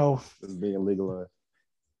It's being legalized.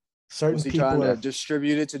 certain Was he people trying to are,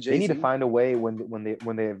 distribute it to They need Jay-Z? to find a way when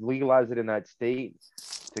they have legalized it in that state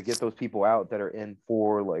to get those people out that are in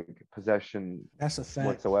for like possession that's a fact.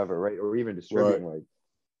 whatsoever, right? Or even distributing. Like,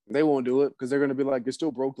 They won't do it because they're gonna be like, you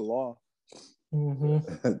still broke the law.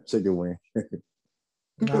 Mhm. Chicken wing.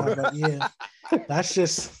 Nah, but yeah, that's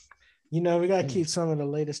just we gotta keep some of the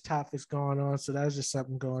latest topics going on. So that's just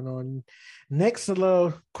something going on. Next, a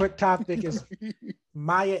little quick topic is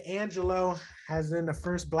Maya Angelou has been the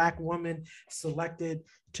first Black woman selected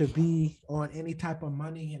to be on any type of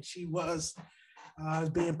money, and she was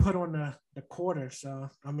being put on the quarter. So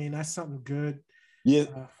I mean, that's something good. Yeah.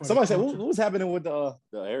 For Somebody the said, culture. what was happening with the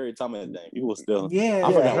Harry Thomas thing? He was still. Yeah,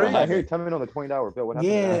 I forgot I what happened. heard coming on the $20 bill. What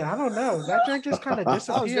happened? to that? I don't know. That drink just kind of I was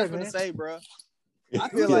just disappeared, gonna man. say, bro. I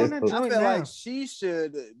feel Yeah. like she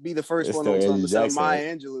should be the first It's one still on something Andrew besides Jackson, Maya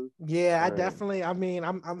right? Angelou. Yeah, I Right. definitely. I mean,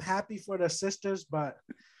 I'm happy for the sisters, but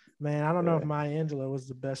man, I don't know if Maya Angelou was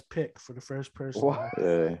the best pick for the first person. What?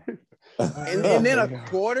 Yeah. And then a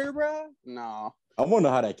quarter, bro? No. I wonder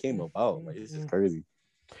how that came about. Like, it's just crazy.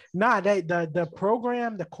 Nah, the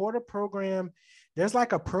program, the quarter program, there's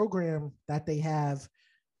like a program that they have,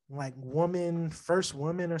 like first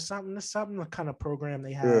woman or something. There's something kind of program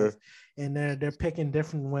they have, and they're picking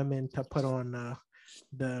different women to put on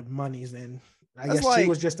the monies. And I guess she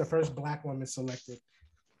was just the first Black woman selected.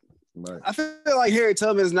 Right. I feel like Harriet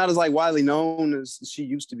Tubman is not as like widely known as she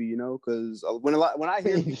used to be, you know, because when I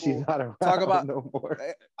hear She's people not around talk about no more.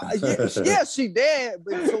 yeah, she dead,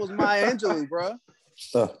 but so was Maya Angelou, bro.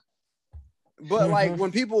 But like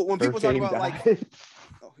when people talk about like,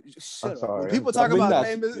 oh, shut up. Sorry. When people talk about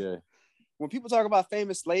famous, when people talk about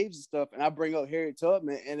famous slaves and stuff, and I bring up Harriet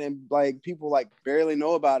Tubman, and then like people like barely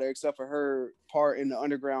know about her except for her part in the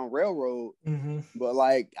Underground Railroad. Mm-hmm. But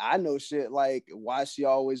like I know shit like why she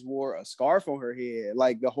always wore a scarf on her head,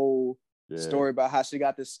 like the whole story about how she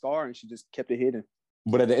got this scar and she just kept it hidden.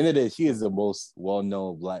 But at the end of the day, she is the most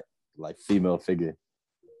well-known Black like female figure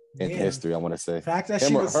in history. I want to say. The fact that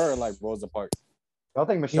her like Rosa Parks. Y'all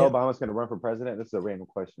think Michelle Obama's going to run for president? This is a random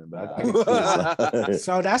question, but I think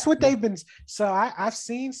so that's what they've been. So I've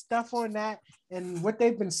seen stuff on that, and what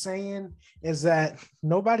they've been saying is that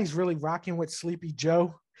nobody's really rocking with Sleepy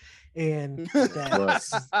Joe, and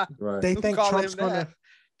that they think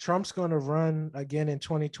Trump's gonna run again in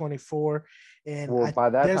 2024. And by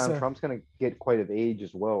that time, Trump's gonna get quite of age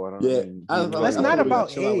as well. I don't know. It's not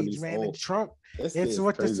about age, man. And Trump, it's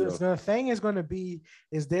what the thing is going to be.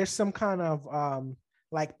 Is there some kind of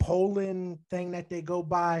like polling thing that they go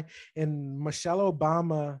by? And Michelle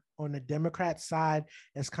Obama on the Democrat side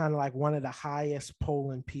is kind of like one of the highest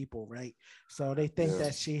polling people, right? So they think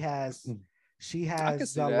that she has the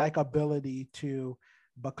likability to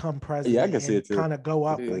become president. Yeah, I can see it too. Kind of go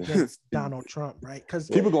up against Donald Trump, right? Because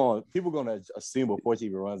people gonna assume before she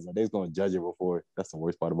even runs, they're just gonna judge her before. That's the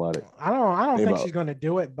worst part about it. I don't think she's gonna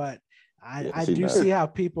do it, but I do see how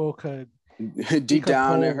people could deep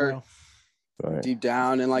down in her. Well. Right. Deep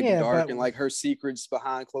down and like dark and like her secrets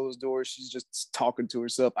behind closed doors, she's just talking to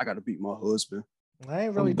herself. I gotta beat my husband. I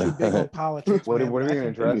ain't really too big on politics. What are we gonna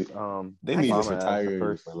address? They need to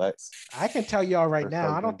retire. Relax. I can tell y'all right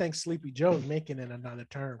now, I don't think Sleepy Joe's making it another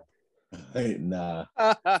term. Nah.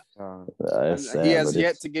 He has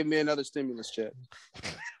yet to give me another stimulus check.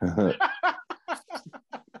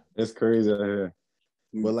 It's crazy out here.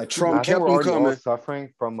 But like Trump kept him coming.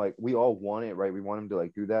 Suffering from like we all want it, right? We want him to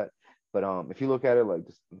like do that. But if you look at it like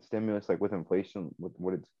the stimulus, like with inflation, with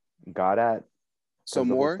what it's got at, so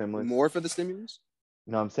more for the stimulus.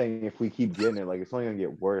 No, I'm saying if we keep getting it, like it's only gonna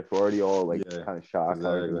get worse. We're already all like kind of shocked.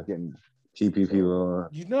 Exactly. Getting PPP.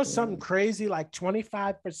 You know something crazy? Like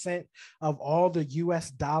 25% of all the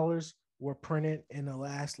U.S. dollars were printed in the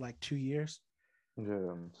last like 2 years.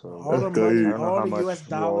 Yeah, so all the money, all the U.S.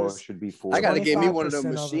 dollars should be for. I gotta get me one of those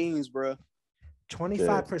machines, bro.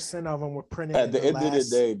 25% of them were printed. At the end of the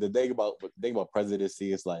day, the thing about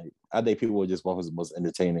presidency is like I think people just want who's the most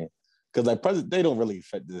entertaining. Because like they don't really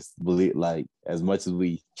affect this belief like as much as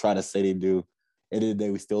we try to say they do. End of the day,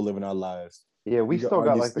 we still living our lives. Yeah, we still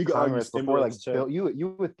got like the Congress before like bill.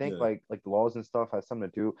 You would think like the laws and stuff has something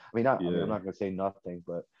to do. I mean, I'm not gonna say nothing,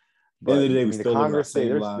 but end of the day, we still Congress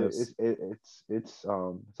live our same lives. It's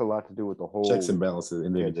a lot to do with the whole checks and balances.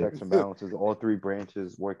 Checks and balances. All three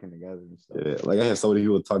branches working together and stuff. Yeah, like I had so many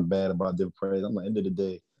people talk bad about different presidents. I'm like, end of the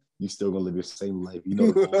day, you still gonna live your same life. You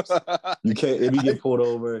know the rules. You can't if you get pulled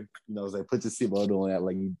over, it's like put your seatbelt on that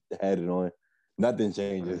like you had it on. Nothing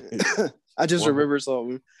changes. I just remember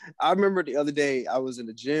something. I remember the other day I was in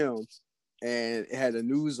the gym and it had a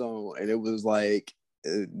news on and it was like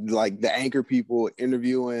the anchor people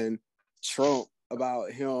interviewing Trump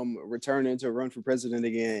about him returning to run for president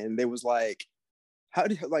again. And they was like, what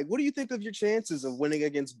do you think of your chances of winning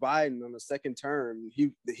against Biden on the second term?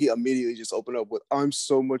 He immediately just opened up with, I'm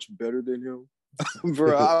so much better than him.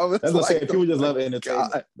 Bro, that's what I'm saying. People just love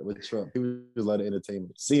entertainment with Trump. People just love the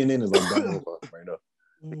entertainment. CNN is like right now.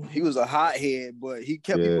 He was a hothead, but he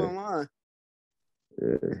kept people in line.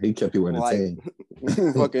 Yeah, he kept people entertained.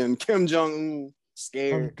 Like, fucking Kim Jong-un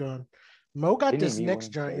scared. I'm done. Mo got this next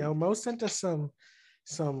joint, yo. Mo sent us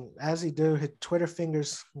some as he do his Twitter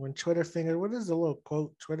fingers. When Twitter finger, what is the little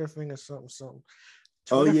quote? Twitter fingers, something.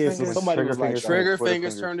 Twitter fingers, so somebody was like trigger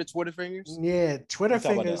fingers turned to Twitter fingers. Yeah, Twitter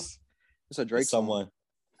fingers. It's a Drake someone.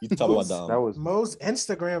 You talk about that was Mo's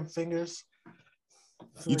Instagram fingers.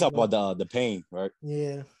 You talk about the pain, right?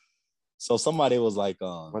 Yeah. So somebody was like,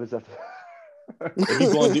 what is that?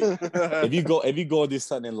 if you go and do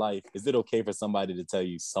something in life, is it okay for somebody to tell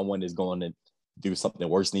you someone is going to do something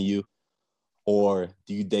worse than you, or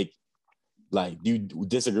do you think do you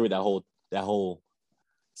disagree with that whole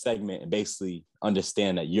segment and basically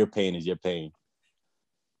understand that your pain is your pain?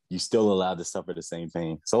 You still allowed to suffer the same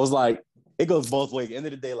pain. So it's like it goes both ways. At the end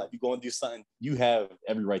of the day, like you go and do something, you have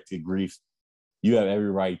every right to grief. You have every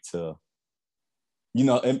right to,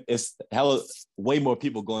 it's hella way more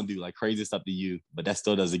people going to do like crazy stuff to you, but that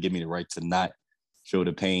still doesn't give me the right to not show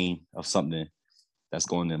the pain of something that's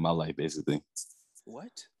going on in my life, basically. What?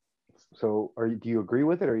 So, do you agree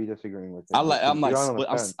with it, or are you disagreeing with it?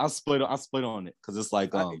 I'm split on it because it's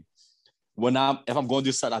like if I'm going to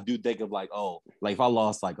do something, I do think of like, oh, like if I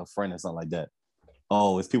lost like a friend or something like that,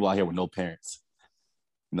 oh, it's people out here with no parents.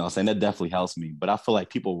 You know what I'm saying? That definitely helps me. But I feel like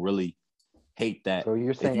people really hate that. So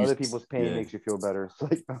you're saying other people's pain makes you feel better. It's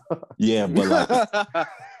like yeah, but like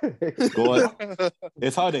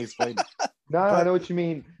it's hard to explain. No, I know what you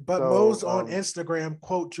mean. But so, Mo's on Instagram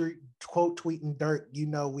quote tweeting dirt. You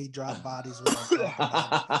know we drop bodies.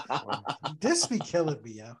 This be killing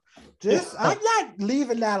me, yo. I'm not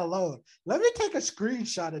leaving that alone. Let me take a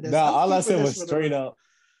screenshot of this. No, all I said was straight up.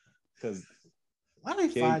 Because let me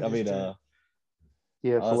find.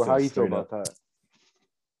 Yeah. So how you feel about that?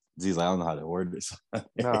 He's like, I don't know how to word this.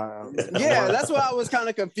 Yeah, that's why I was kind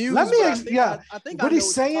of confused. Let me. I think what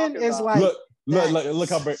he's saying is like, look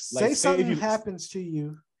how like, say something happens to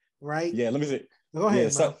you, right? Yeah, let me see. Go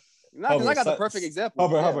ahead. Yeah, because I got the perfect example.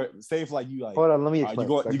 Hubbard, say if like you like. Hold on, let me explain.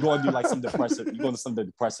 You go and do like some depressive. You go into something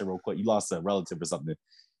depressive real quick. You lost a relative or something,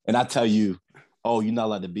 and I tell you, oh, you're not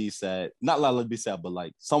allowed to be sad. Not allowed to be sad, but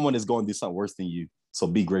like someone is going to do something worse than you. So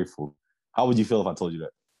be grateful. How would you feel if I told you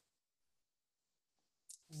that?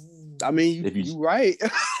 I mean, you're right.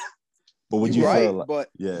 But would you feel like, but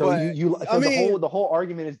yeah? So the whole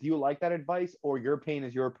argument is, do you like that advice, or your pain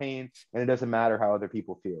is your pain, and it doesn't matter how other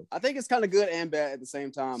people feel? I think it's kind of good and bad at the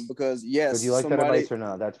same time because yes, do you like that advice or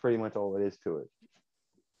not? That's pretty much all it is to it.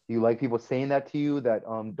 Do you like people saying that to you that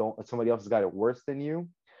somebody else has got it worse than you,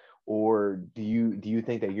 or do you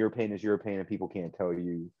think that your pain is your pain and people can't tell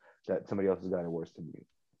you that somebody else has got it worse than you?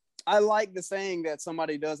 I like the saying that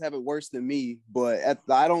somebody does have it worse than me, but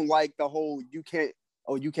I don't like the whole you can't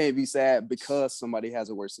be sad because somebody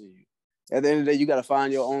has it worse than you. At the end of the day, you got to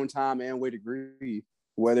find your own time and way to grieve,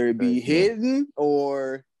 whether it be hidden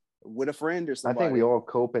or with a friend or somebody. I think we all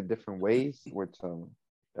cope in different ways. Which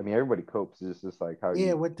I mean, everybody copes. It's just like how you.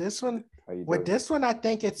 Yeah, with this one, I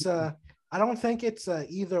think it's I don't think it's a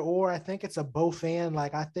either or. I think it's a both and.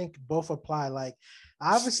 Like I think both apply. Like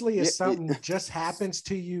obviously, if something just happens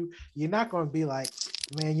to you, you're not going to be like,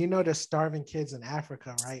 man, there's starving kids in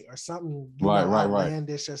Africa, right? Or something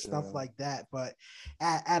outlandish or stuff like that. But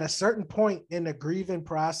at a certain point in the grieving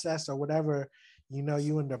process or whatever,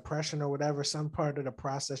 you in depression or whatever, some part of the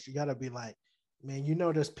process, you got to be like, man,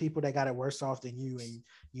 there's people that got it worse off than you, and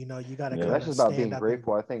you got to. That's just about being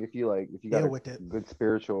grateful. I think if you got a good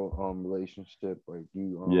spiritual relationship, like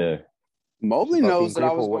you. Mobley knows that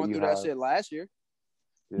I was going through that shit last year.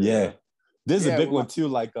 Yeah. This is a big one too.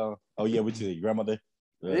 Like, with your grandmother.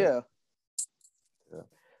 Yeah.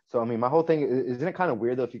 So I mean, my whole thing isn't it kind of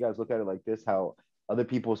weird though if you guys look at it like this, how other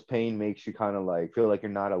people's pain makes you kind of like feel like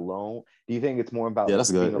you're not alone. Do you think it's more about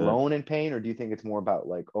being alone in pain, or do you think it's more about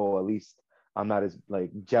like, oh, at least I'm not as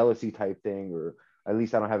like jealousy type thing, or at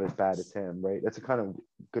least I don't have as bad as him, right? That's a kind of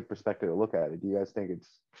good perspective to look at it. Do you guys think it's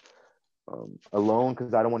alone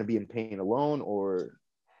because I don't want to be in pain alone, or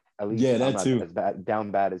at least I'm not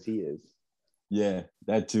as bad as he is? Yeah,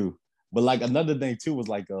 that too. But like another thing too was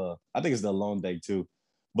like I think it's the alone thing too.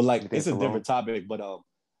 But like it's a different topic. But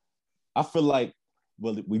I feel like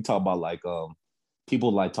we talk about like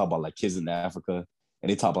people like talk about like kids in Africa, and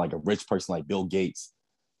they talk about like a rich person like Bill Gates.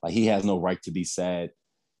 Like he has no right to be sad.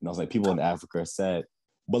 You know what I'm saying? People in Africa are sad.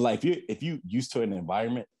 But like if you used to an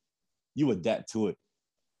environment, you adapt to it.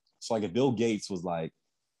 So like if Bill Gates was like,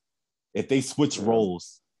 if they switch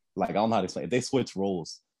roles, like I don't know how to explain. If they switch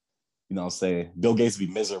roles, you know what I'm saying? Bill Gates would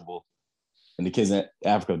be miserable. And the kids in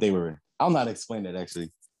Africa, I don't know how to explain that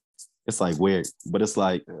actually. It's like weird. But it's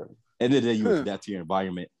like end of the day, you adapt to your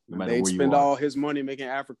environment, no matter where you are. They spend all his money making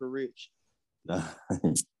Africa rich.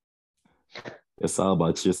 It's all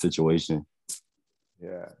about your situation.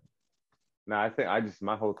 Yeah. No, I think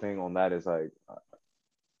my whole thing on that is like,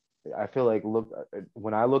 I feel like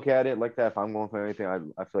when I look at it like that, if I'm going through anything,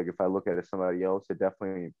 I feel like if I look at it somebody else, it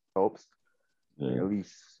definitely helps. Yeah. At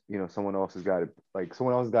least someone else has got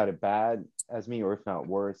it bad as me, or if not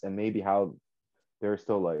worse, and maybe how they're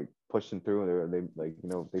still like pushing through.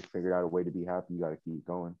 They figured out a way to be happy. You got to keep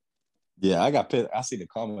going. Yeah, I got pissed. I see the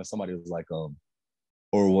comment. Somebody was like,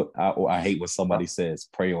 or I hate when somebody says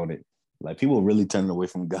pray on it. Like people really turning away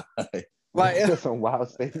from God. Like That's some wild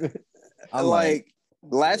statement. I'm like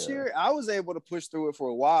last year, I was able to push through it for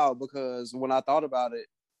a while because when I thought about it,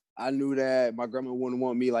 I knew that my grandma wouldn't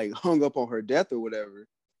want me like hung up on her death or whatever.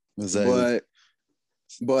 exactly.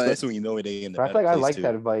 But Especially when you know it ain't in the But I better feel like I place like too.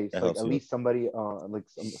 that advice. That Like helps at you. least somebody, like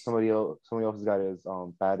somebody else has got it as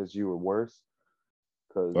bad as you or worse.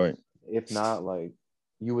 Because Right. if not, like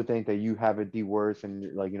you would think that you have it the worse, and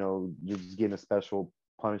you're, like you're just getting a special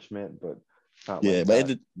punishment, but it's not Yeah, like but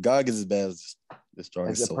that. God gets as bad as the As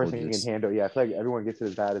strongest a person soldiers. can handle. Yeah, I feel like everyone gets it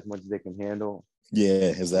as bad as much as they can handle. Yeah,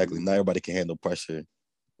 exactly. Not everybody can handle pressure.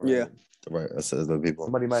 Right? Yeah. Right. That says the people.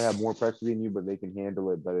 Somebody might have more pressure than you, but they can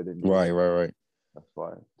handle it better than you. Right. That's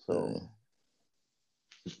why. So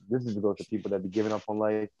this is to go to people that be giving up on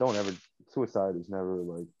life. Don't ever. Suicide is never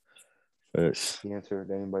like Facts. the answer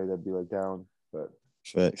to anybody that be like down. But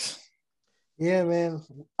Facts. Yeah, man.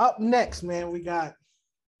 Up next, man, we gotta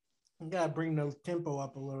bring the tempo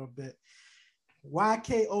up a little bit.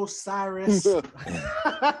 YK Osiris is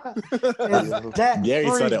debt Gary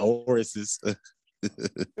free. saw the orifices.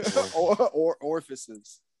 or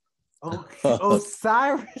orifices.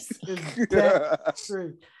 Osiris is debt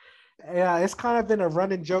free. Yeah, it's kind of been a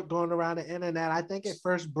running joke going around the internet. I think it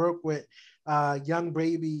first broke with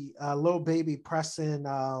Lil Baby pressing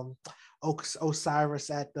Osiris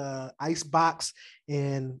at the Icebox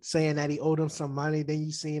and saying that he owed him some money. Then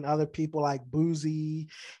you seen other people like Boozy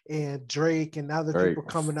and Drake and other people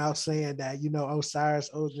coming out saying that, Osiris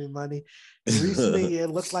owes me money. And recently, it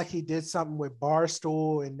looks like he did something with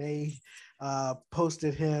Barstool, and they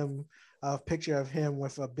posted him a picture of him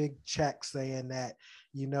with a big check saying that,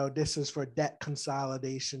 this is for debt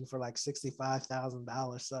consolidation for like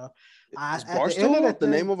 $65,000. So is Barstool the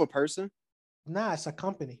name of a person? Nah, it's a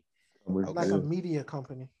company. Like a media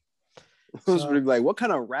company. I was really like, what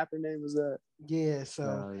kind of rapper name is that? Yeah,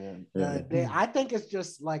 so I think it's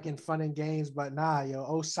just like in fun and games, but nah,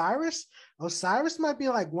 Osiris might be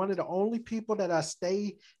like one of the only people that I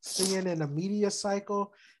stay seeing in the media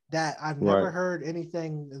cycle that I've never heard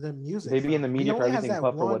anything the music. They be in the media for everything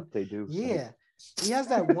but for what they do. Yeah. So. He has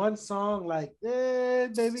that one song like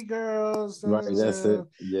baby girls. Right, that's it.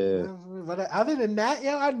 Yeah. But other than that,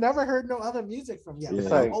 I never heard no other music from him.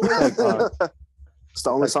 Yeah. It's the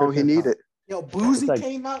only song he needed. Boozy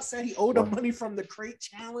came out, said he owed him money from the Crate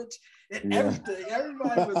Challenge and everything.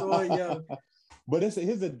 Everybody was on, But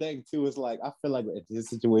here's the thing too. It's like I feel like in his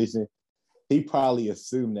situation, he probably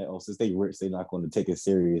assumed that since they rich, they're not going to take it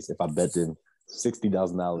serious if I bet them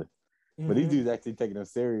 $60,000. But these dudes actually taking it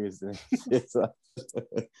serious. And it's, of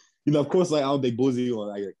course, like I don't think Boozy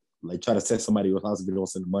will like try to set somebody with house if they don't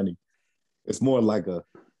send the money. It's more like a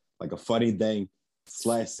funny thing /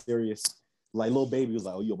 serious. Like Lil Baby was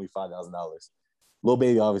like, "Oh, you owe me $5,000." Lil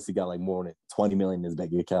Baby obviously got like more than 20 million in his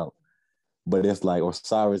bank account, but it's like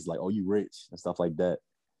Osiris like, "Oh, you rich" and stuff like that.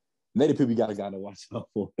 Native people got to watch out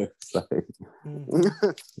for. It's like, it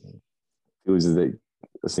was just like,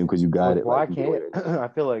 assume because you got it. Well, like, I can't. I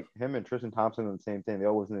feel like him and Tristan Thompson are the same thing. They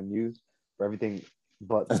always in the news for everything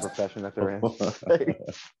but the profession that they're in.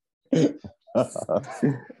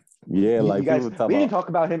 Yeah, like you guys, we didn't talk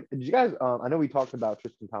about him. Did you guys? I know we talked about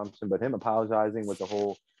Tristan Thompson, but him apologizing with the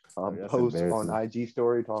whole post on IG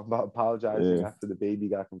story talking about apologizing after the baby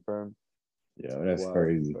got confirmed. Yeah, that's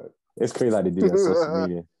crazy. But it's crazy how they do that social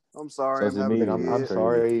media. I'm sorry. I'm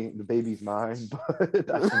sorry. The baby's mine, but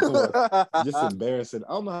just embarrassing. I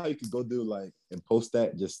don't know how you could go do like and post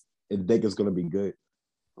that just and think it's gonna be good.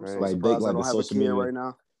 Right. Like they like the social media right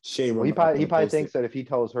now. Shame. Well, he probably thinks that if he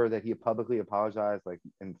tells her that he publicly apologized, like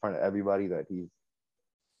in front of everybody, that he's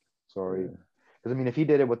sorry. Because I mean, if he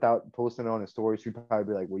did it without posting it on his story, she'd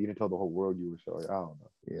probably be like, "Well, you didn't tell the whole world you were sorry." I don't know.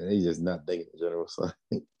 Yeah, he's just not thinking in general. So,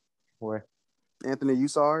 boy, Anthony, you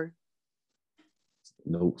sorry?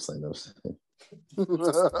 Nope, say no.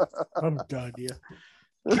 I'm done. Yeah,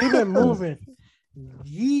 keep it moving.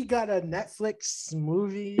 Ye got a Netflix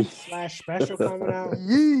movie / special coming out.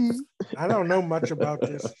 I don't know much about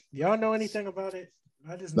this. Y'all know anything about it?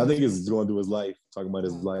 I think it's going to do his life, talking about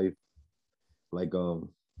his life. Like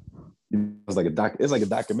it's like a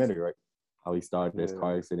documentary, right? How he started his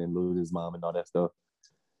car accident, lose his mom and all that stuff.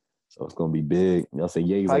 So it's gonna be big. I'll say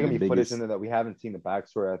Ye's probably like gonna be footage in there that we haven't seen the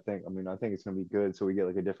backstory. I think it's gonna be good, so we get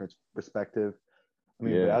like a different perspective. I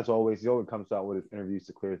mean, but as always, he always comes out with his interviews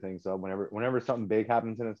to clear things up. Whenever something big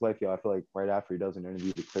happens in his life, I feel like right after he does an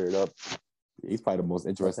interview to clear it up. He's probably the most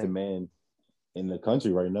interesting man in the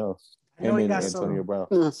country right now. I know Him he and got Antonio some.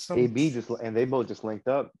 Brown. some AB and they both just linked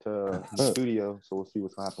up to the studio, so we'll see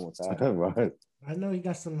what's gonna happen with that. Right. I know he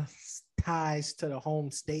got some ties to the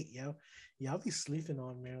home state, yo. Y'all be sleeping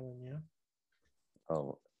on Maryland, yo.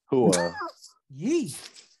 Oh, who? Yee.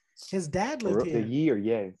 His dad lived The here. Yee or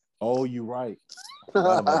Yay? Oh, you right. I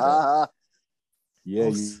forgot about that. Yeah,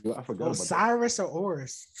 I forgot about Osiris or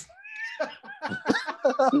Oris?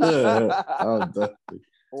 that. Oh, that's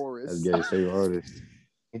Oris. gay. Same artist.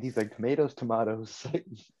 And he's like tomatoes.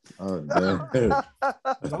 Oh, damn.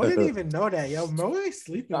 Mo didn't even know that, yo. Mo is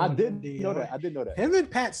sleeping. I on didn't him, know yo. that. I didn't know that. Him and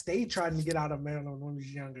Pat stayed trying to get out of Maryland when he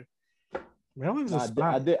was younger. Maryland's a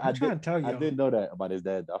spot. I'm trying to tell you. I didn't know that about his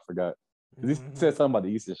dad. I forgot. 'Cause he Mhm. said something about the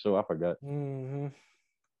Eastern Show. I forgot. Mm-hmm.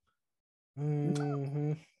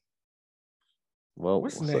 Mm-hmm. Well,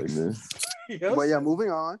 What's up, next? man? But yeah,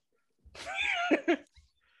 moving on.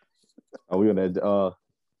 Are we on that?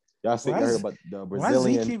 Y'all see? Why Y'all is- heard about the why does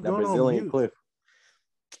he Brazilian, keep the going on Brazilian mute? cliff?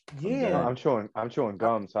 Yeah. I'm chewing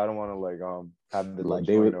gum, so I don't want to like have the Like like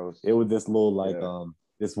they would, nose. it was this little like Yeah.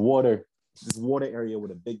 this water area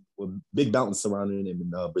with big mountains surrounding it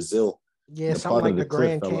in Brazil. Yeah, The something part like of the the cliff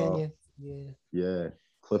Grand fell off. Canyon. Yeah. Yeah,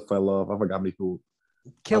 cliff fell off. I forgot how many people.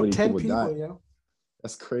 Killed many 10 people people, died? yo.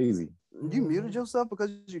 That's crazy. You muted yourself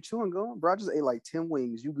because you're chewing gum? Bro, I just ate like 10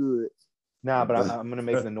 wings. You good. Nah, but I'm gonna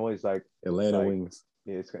make the noise like Atlanta Like- wings.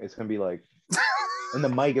 yeah, it's gonna be like in the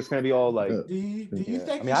mic. It's gonna be all like. Do you Yeah. think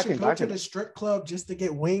I mean, you I should can- go I to can- the strip club just to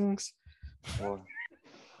get wings? Well,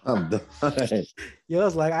 I'm done. Yeah, it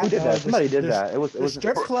was like who did that? Somebody did the, that. It was The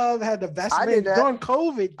strip club had the best I man did that. during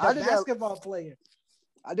COVID. I The did that. basketball player.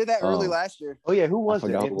 I did that early Oh. last year. Oh yeah, who I was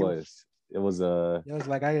forgot it? who it was. It was It was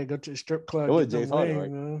like I gotta go to the strip club. It was get them James Harden,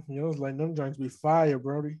 wings, man. It was like them joints be fire,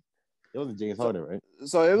 Brody. it was James Harden, right?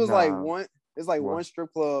 So it was like Nah. one. It's like What? one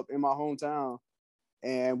strip club in my hometown,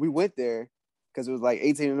 and we went there because it was like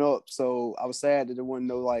 18 and up. So I was sad that there wasn't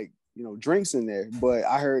no like drinks in there. But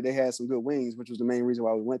I heard they had some good wings, which was the main reason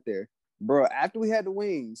why we went there, bro. After we had the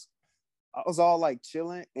wings, I was all like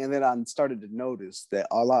chilling, and then I started to notice that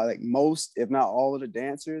a lot, like most, if not all of the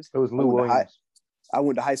dancers, It was Lou went to Williams. I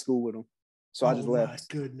went to high school with them, so I just my left.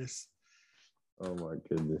 goodness. Oh my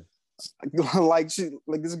goodness. like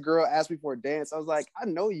this girl asked me for a dance. I was like, I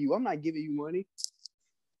know you. I'm not giving you money.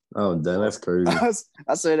 Oh, damn, that's crazy.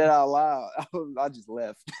 I said that out loud. I just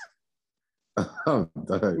left. I'm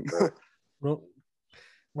done, bro. Well,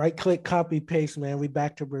 right click, copy, paste, man. We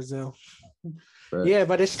back to Brazil. Right. Yeah,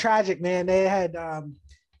 but it's tragic, man. They had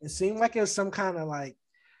it seemed like it was some kind of like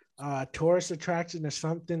tourist attraction or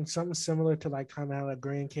something similar to like kind of how the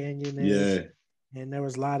Grand Canyon is. Yeah. And there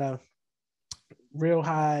was a lot of real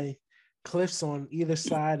high cliffs on either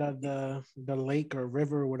side of the lake or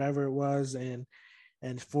river or whatever it was, and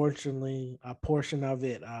fortunately a portion of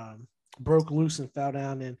it broke loose and fell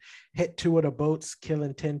down and hit two of the boats,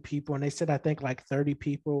 killing 10 people. And they said I think like 30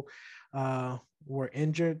 people were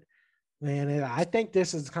injured. And I think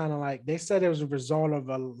this is kind of like they said it was a result of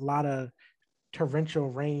a lot of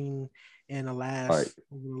torrential rain in the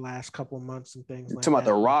last couple of months and things like Talking that. about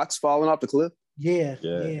the rocks falling off the cliff. Yeah,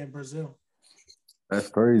 Yeah. in Brazil. That's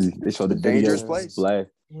crazy. They showed the Dangerous video. place. Splash.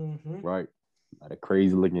 Mm-hmm. Right. Like a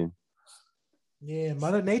crazy looking. Yeah,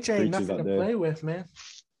 Mother Nature ain't Creatures nothing out to there. play with, man.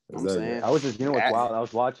 I'm saying. I was just, what's wild? I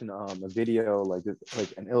was watching a video like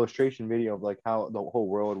an illustration video of like how the whole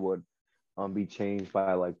world would be changed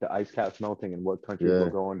by like the ice caps melting and what countries will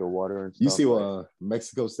go underwater and stuff. You see like,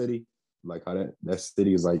 Mexico City? Like how that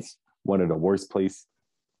city is like one of the worst cities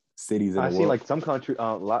in the I world. see like some country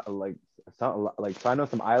so I know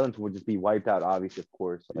some islands would just be wiped out, obviously, of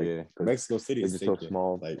course. Like, yeah, 'cause Mexico City it's is just so sick,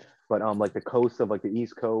 small. Like, but like the coast of like the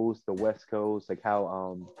East Coast, the West Coast, like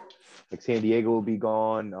how like San Diego will be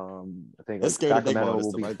gone. I think it's like, scary to think about Sacramento this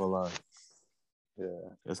will stuff. be. I ain't gonna lie. Yeah,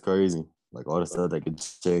 It's crazy. Like all the stuff that could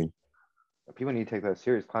change. people need to take that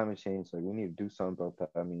serious. Climate change. Like we need to do something about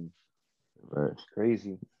that. I mean, Right. it's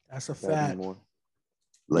crazy. That's a Gotta do fact. more.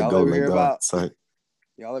 Let Y'all go, ever let hear God. about- Sorry.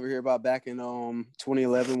 Y'all ever hear about back in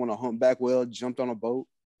 2011 when a humpback whale jumped on a boat?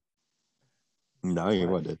 No, I ain't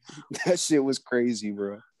about that. That shit was crazy,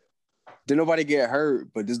 bro. Did nobody get hurt,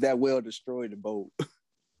 but does that whale destroy the boat?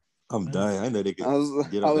 I'm dying. I know they could I was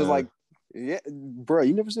get up there. like, yeah, bro,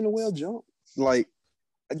 you never seen a whale jump? Like,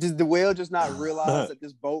 did the whale just not realize that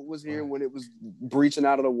this boat was here when it was breaching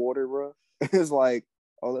out of the water, bro? It's like,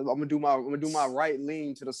 oh, I'm gonna do my right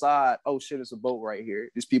lean to the side. Oh shit, it's a boat right here.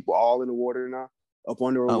 There's people all in the water now, up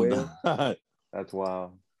under a I'm whale. dying. That's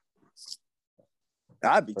wild.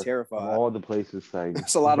 I'd be Of terrified. all the places, like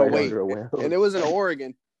That's a lot of right weight. under a whale. And it was in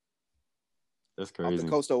Oregon, That's off crazy. the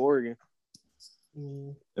coast of Oregon.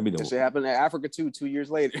 Mm, Let me That know. shit happened in Africa too, 2 years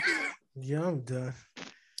later. yeah, I'm done.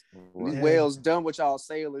 These Hey. whales done with y'all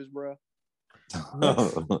sailors, bro.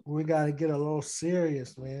 Next, we got to get a little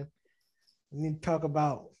serious, man. We need to talk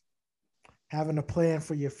about having a plan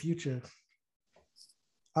for your future.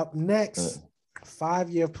 Up next,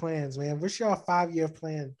 5-year plans, man. What's your 5-year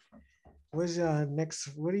plan? What's your next?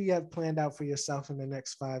 What do you have planned out for yourself in the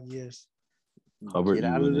next 5 years? Hubbard, Get you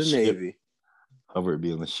out in of the the ship. Navy. Hubbard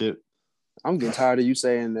be on the ship. I'm getting tired of you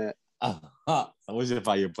saying that. What's your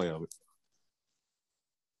 5-year plan, Hubbard?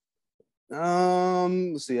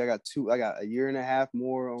 Let's see. I got a year and a half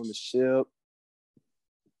more on the ship.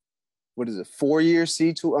 What is it? 4 years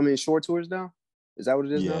short tours now? Is that what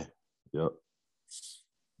it is now? Yep.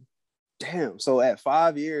 Damn. So at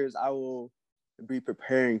 5 years, I will be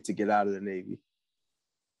preparing to get out of the Navy.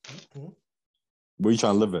 Where you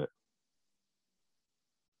trying to live at?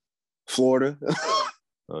 Florida.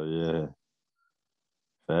 Oh yeah.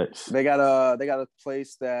 Facts. They got a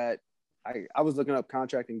place that I was looking up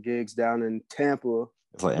contracting gigs down in Tampa.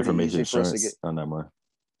 It's like Pretty information easy for us to insurance on that one.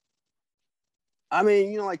 I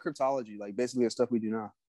mean, like cryptology, like basically the stuff we do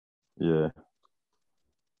now. Yeah.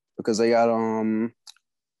 Because they got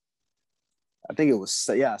I think it was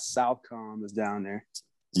Southcom is down there.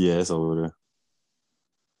 Yeah, it's over there.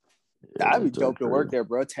 That'd be dope to work there,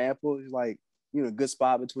 bro. Tampa is like, good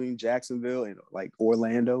spot between Jacksonville and like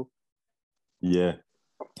Orlando. Yeah.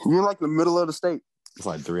 You're like the middle of the state. It's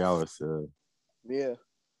like 3 hours. Yeah.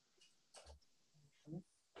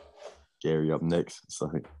 Gary up next. It's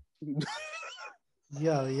like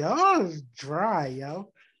Yo, y'all is dry,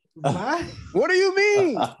 yo. What do you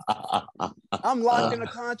mean? I'm locked in a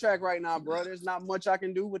contract right now, bro. There's not much I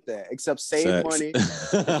can do with that except save money,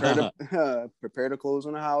 prepare to close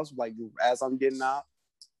on the house, like as I'm getting out.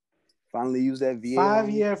 Finally use that VA.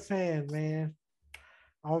 5-year fan, man.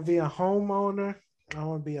 I want to be a homeowner. I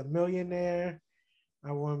want to be a millionaire.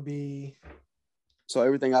 I want to be. So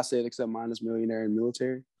everything I said except minus millionaire and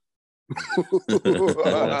military.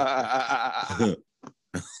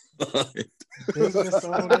 Business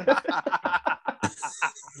owner.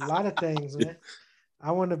 A lot of things, man.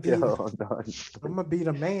 I want to be. I'm gonna be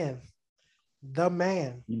the man. The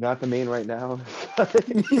man. You're not the man right now.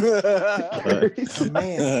 The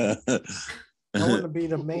man. I want to be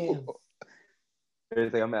the man.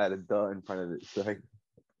 It's like I'm at a duh in front of it. So like,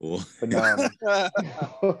 Well, but no,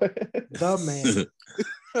 The man.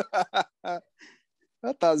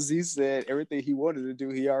 I thought Z said everything he wanted to do,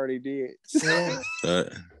 he already did.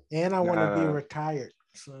 And I want to be Nah. retired.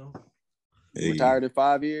 So Retired in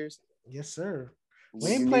 5 years. yes, sir.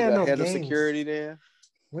 We ain't ain't playing playing no head games. of security there.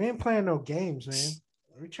 We ain't playing no games, man.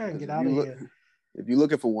 We're trying to get If out you of look- here. If you're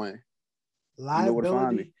looking for one, know where to find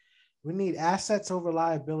Liability. me. We need assets over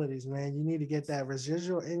liabilities, man. You need to get that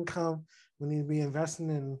residual income. We need to be investing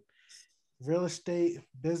in real estate,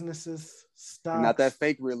 businesses, stocks. not that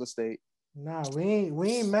fake real estate. Nah, we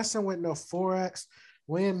ain't messing with no Forex.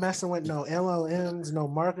 We ain't messing with no LLMs, no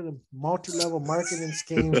multi-level marketing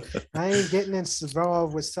schemes. I ain't getting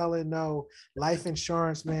involved with selling no life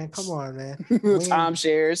insurance, man. Come on, man.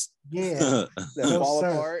 Timeshares Yeah, that No, fall sir.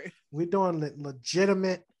 apart. we're doing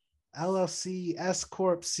legitimate LLC, S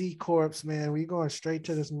Corp, C Corps, man. We going straight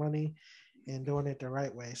to this money and doing it the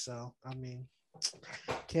right way. So, I mean,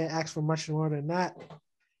 can't ask for much more than that.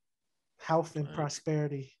 Health and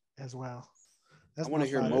prosperity as well. I want to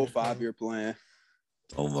hear Mo 5-year plan.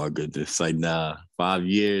 oh my goodness. Like, nah, 5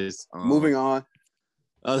 years. Moving on.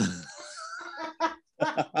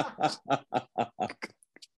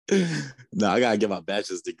 No, I gotta get my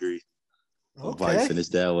bachelor's degree. I'll probably Okay. finish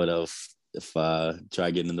that. What else? If I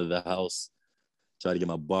try getting into the house, try to get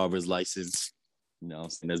my barber's license. You know what I'm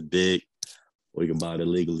saying? That's big. Or you can buy it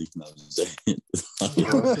illegally. No, I'm just saying.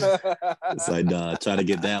 It's like, nah, try to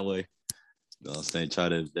get that way. You know what I'm saying? Try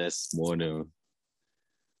to invest more than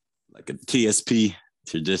like a TSP,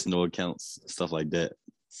 traditional accounts, stuff like that.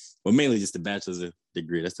 But mainly just the bachelor's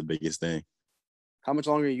degree. That's the biggest thing. How much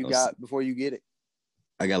longer you got before you get it?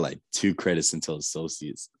 I got like 2 credits until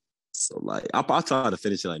associates. So like I'll try to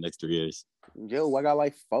finish it like next 3 years. Yo, I got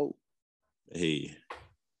like 4. Hey,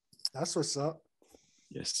 That's what's up.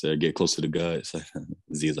 yes, sir. Get closer to God. So,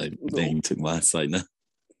 Z's like, dang, you took my sight now.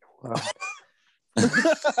 wow.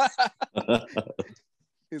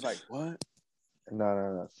 He's like, what?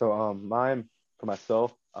 No. So mine for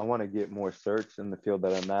myself, I want to get more certs in the field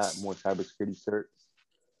that I'm at, more cybersecurity certs.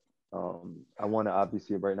 I want to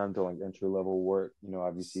obviously right now I'm doing like entry level work,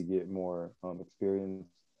 obviously get more experience,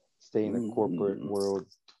 stay in the corporate world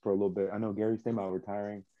for a little bit. I know Gary's thinking about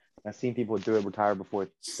retiring. I've seen people do it, retire before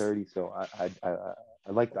 30. So I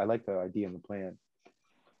like the idea and the plan,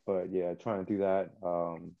 but yeah, trying to do that.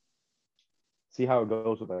 See how it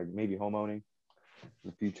goes with like maybe homeowning. in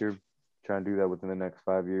the future. Trying to do that within the next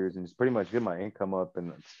 5 years and just pretty much get my income up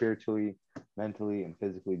and spiritually, mentally, and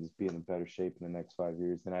physically just be in a better shape in the next 5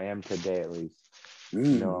 years than I am today, at least.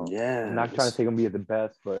 Yeah. I'm not trying to say I'm gonna be at the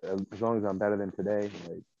best, but as long as I'm better than today,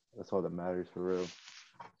 like that's all that matters for real.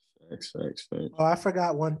 Facts. Oh, I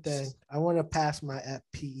forgot one thing. I want to pass my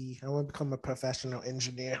PE. I want to become a professional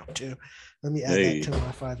engineer too. Let me add that to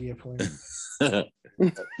my 5-year plan.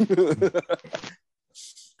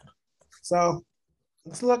 So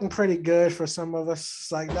it's looking pretty good for some of us.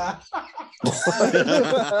 It's like that.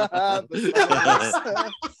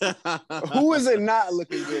 Who is it not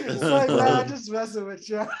looking good? It's like that. Just messing with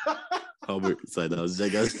you. Albert said, I was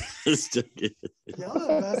joking.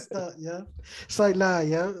 Y'all messed up, yeah. It's like, nah,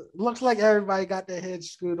 yeah. Looks like everybody got their head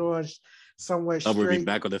screwed on somewhere Albert straight. be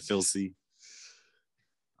back on the Phil C.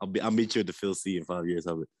 I'll meet you at the Phil C in 5 years,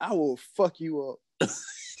 Albert. I will fuck you up.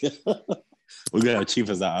 We're gonna have chief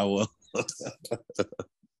as I will.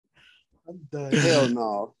 I'm done. Hell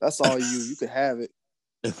no. That's all you. You can have it.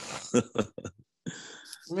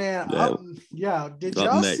 Man, did Up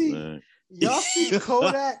y'all next, see man. y'all see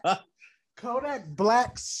Kodak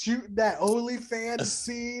Black shooting that OnlyFans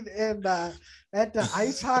scene in at the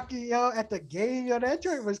ice hockey, at the game, that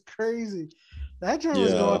joint was crazy. That joint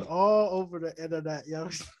was going all over the internet, yo.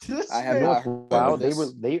 I have not heard Wow, of this.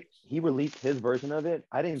 he released his version of it.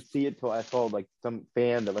 I didn't see it till I saw like some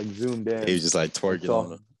fan that like zoomed in. He was just like twerking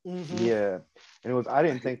on him. Mhm. Yeah, and I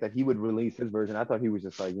didn't think that he would release his version. I thought he was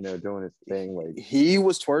just like doing his thing. Like He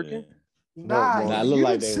was twerking? Nah, Nah, it you looked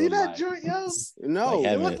like didn't they see were that like- joint, yo? No. Like It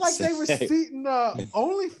having looked like they were sex. seeing the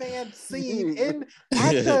OnlyFans scene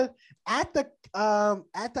at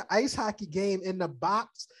the ice hockey game in the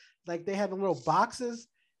box. Like they had the little boxes,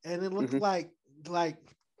 and it looked like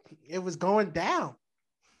it was going down.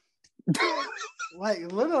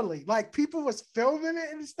 Like literally, like people was filming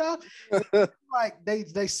it and stuff. Like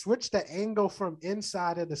they switched the angle from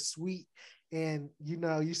inside of the suite, and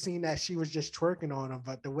you seen that she was just twerking on him,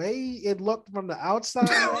 but the way it looked from the outside,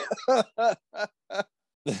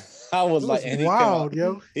 I was it like, was and wild,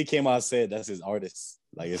 yo. he came out and said that's his artist.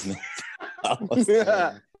 Like it's not.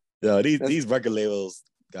 Yeah. Yo, these record labels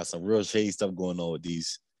got some real shady stuff going on with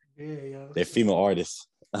these. Yeah, yo. They're female artists.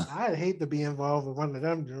 I'd hate to be involved with one of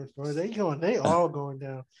them dudes, bro. They all going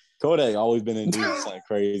down. Kodak always been in news something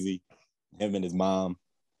crazy. Him and his mom,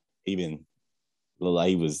 he been looked like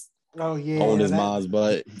he was Oh yeah, holding his that- mom's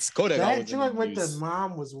butt. Kodak That always been joint in with the news.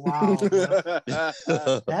 mom was wild. yo.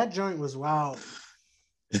 That joint was wild.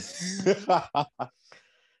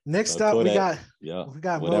 Next So up, we Kodak- got yeah,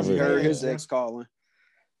 Mo's whatever. Heard man. his ex calling.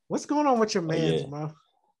 What's going on with your man's, yeah. Mo?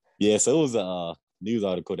 Yeah, so it was a news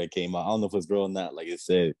article that came out. I don't know if it's real or not. Like it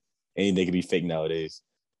said, anything can be fake nowadays.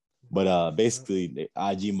 But basically, the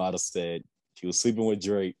IG model said she was sleeping with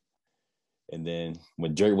Drake, and then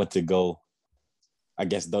when Drake went to go, I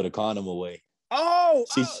guess throw the condom away.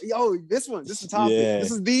 This is the topic. Yeah.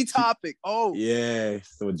 This is the topic. Oh, Yeah.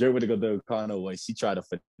 So when Drake went to go throw the condom away, she tried to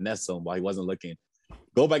finesse him while he wasn't looking.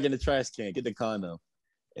 Go back in the trash can, get the condom,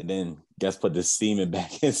 and then guess put the semen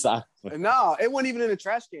back inside. no, it wasn't even in the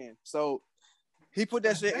trash can. So he put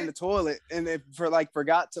that shit in the toilet and it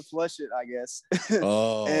forgot to flush it, I guess.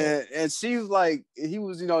 Oh, and she was like, he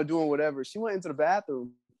was, doing whatever. She went into the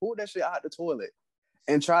bathroom, pulled that shit out the toilet,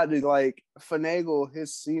 and tried to like finagle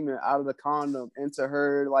his semen out of the condom into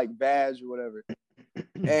her like badge or whatever.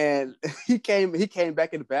 And he came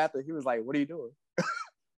back in the bathroom. He was like, "What are you doing?"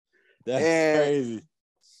 that's and- crazy.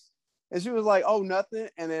 And she was like, "Oh, nothing."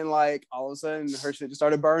 And then like all of a sudden her shit just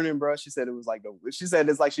started burning, bro. She said it was like she said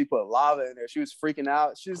it's like she put lava in there. She was freaking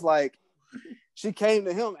out. She's like, she came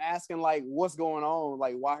to him asking like, "What's going on?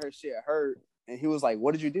 Like, why her shit hurt?" And he was like,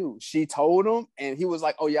 "What did you do?" She told him, and he was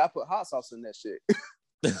like, "Oh yeah, I put hot sauce in that shit."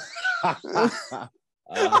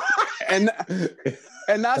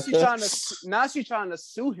 And now she's trying to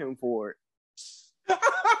sue him for it.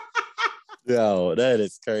 Yo, that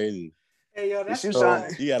is crazy. Hey, yo, that's She was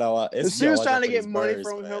trying. You gotta. She was trying to get money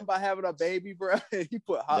from him by having a baby, bro. He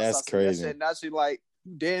put hot That's sauce crazy. in that shit. Now she like,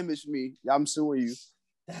 "You damaged me. I'm suing you."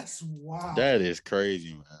 That's wild. That is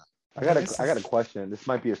crazy, man. I got a question. This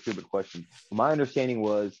might be a stupid question. My understanding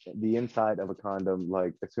was the inside of a condom,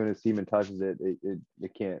 like as soon as semen touches it,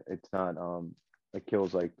 it can't. It's not. It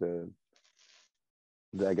kills like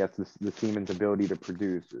I guess the semen's ability to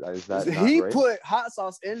produce. Is that not He right? put hot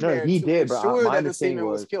sauce in No, there he to did, but ensure my that the semen understanding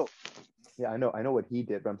was was- killed. Yeah, I know what he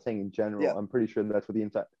did, but I'm saying in general, Yeah. I'm pretty sure that's what the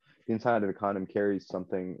inside of the condom carries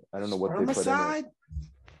something. I don't know what they put in it. Spermicide?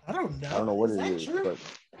 I don't know. I don't know what Is it that is, true? but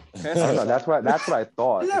I don't know. That's what I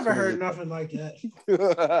thought. I never As soon as heard it- nothing like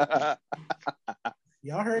that.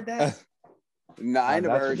 Y'all heard that? Nah, I ain't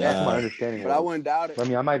never heard That's that. my understanding. But I wouldn't doubt it. I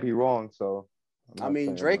mean, I might be wrong. So, I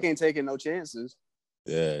mean, Drake ain't taking no chances.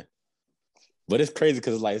 Yeah. But it's crazy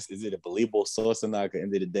because, like, is it a believable source or not? At the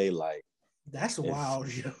end of the day, like, That's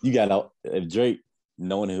wild, yo. you got if Drake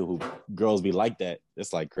knowing who girls be like that,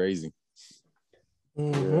 it's like crazy.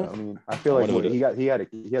 Mm-hmm. Yeah, I mean, I feel like he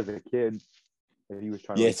has a kid that he was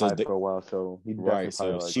trying to hide for a while, so he right.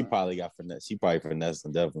 So probably she probably got finesse. She probably finessed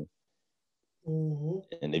him definitely. Mm-hmm.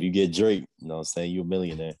 And if you get Drake, you know what I'm saying, you a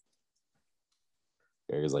millionaire.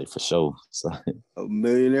 It's like for sure. So a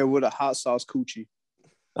millionaire with a hot sauce coochie.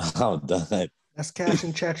 I'm done. That's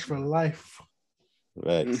cashing checks for life.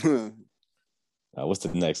 Right. What's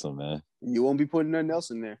the next one, man? You won't be putting nothing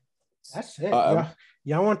else in there. That's it.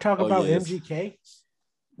 Y'all want to talk about MGK?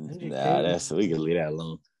 Nah, we can leave that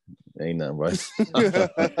alone. Ain't nothing, bro.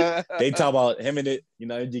 They talk about him and it. You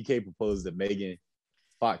know, MGK proposed to Megan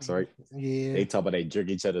Fox, right? Yeah. They talk about they drink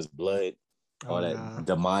each other's blood. All that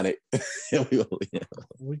demonic.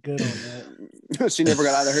 We good on that. She never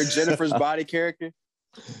got out of her Jennifer's body character.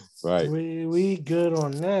 Right. We good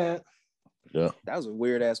on that. Yeah. That was a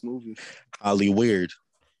weird ass movie. Highly weird.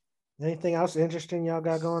 Anything else interesting y'all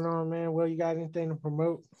got going on, man? Well, you got anything to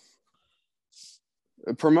promote?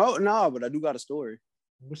 Promote? No, but I do got a story.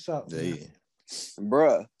 What's up? Yeah.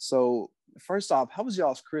 Bruh. So first off, how was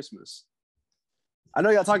y'all's Christmas? I know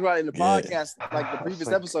y'all talked about it in the podcast, like the previous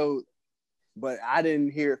episode, but I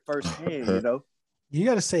didn't hear it firsthand, you know? You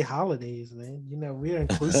got to say holidays, man. You know, we're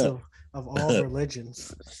inclusive of all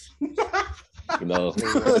religions. You know,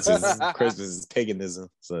 Christmas is paganism.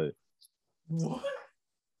 So what?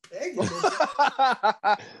 Paganism?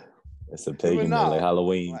 It's a pagan, like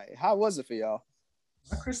Halloween. Like, how was it for y'all?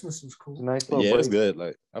 My Christmas was cool. Nice. Yeah, it's good.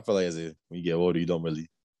 Like I feel like when you get older, you don't really.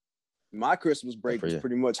 My Christmas break was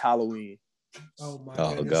pretty much Halloween. Oh my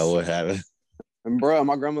goodness. God, what happened? And bro,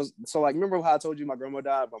 my grandma's remember how I told you my grandma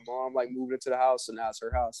died? My mom like moved into the house, and now it's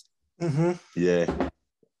her house. Mm-hmm. Yeah.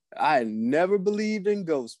 I had never believed in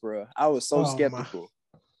ghosts, bro. I was so skeptical.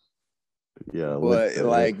 Yeah, but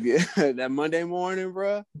like that Monday morning,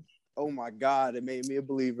 bro. Oh my God, it made me a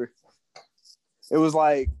believer. It was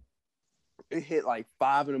like it hit like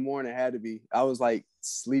 5 a.m. It had to be. I was like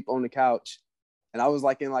sleep on the couch, and I was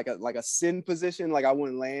like in like a sitting position, like I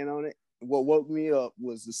wasn't laying on it. What woke me up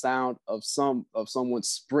was the sound of someone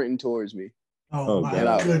sprinting towards me. Oh my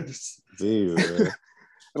goodness. Dude,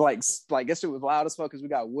 like that shit was loud as fuck because we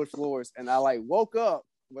got wood floors, and I like woke up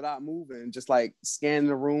without moving, just like scanning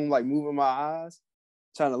the room, like moving my eyes,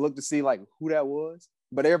 trying to look to see like who that was.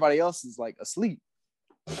 But everybody else is like asleep,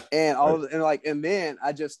 and and then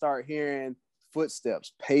I just start hearing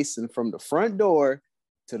footsteps pacing from the front door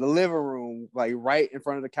to the living room, like right in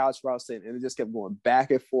front of the couch where I was sitting, and it just kept going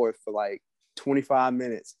back and forth for like 25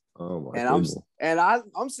 minutes. Oh my goodness.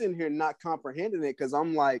 I'm sitting here not comprehending it because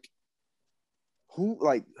I'm like,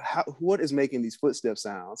 what is making these footstep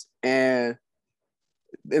sounds? And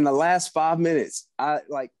in the last 5 minutes, I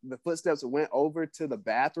like the footsteps went over to the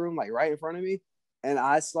bathroom, like right in front of me, and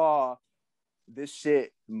I saw this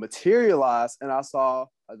shit materialize, and I saw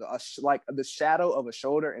like the shadow of a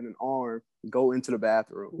shoulder and an arm go into the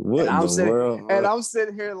bathroom. What in the world? And I'm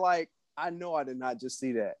sitting here like, I know I did not just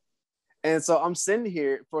see that. And so I'm sitting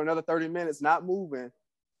here for another 30 minutes, not moving,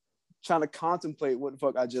 trying to contemplate what the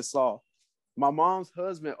fuck I just saw. My mom's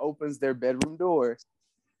husband opens their bedroom door,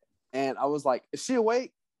 and I was like, "Is she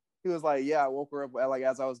awake?" He was like, "Yeah." I woke her up like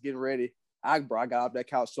as I was getting ready. I got off that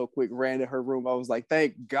couch so quick, ran to her room. I was like,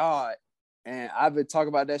 "Thank God." And I've been talking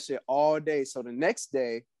about that shit all day. So the next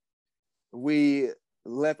day, we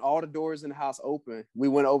left all the doors in the house open. We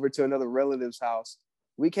went over to another relative's house.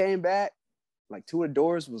 We came back, like 2 of the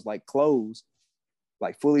doors was like closed,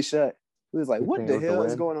 like fully shut. We was like, what the hell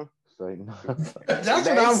is going on? That's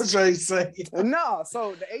what I was trying to say. No,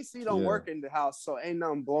 so the AC don't work in the house, so ain't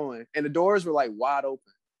nothing blowing. And the doors were like wide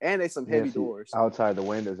open. And they some heavy doors. Outside, the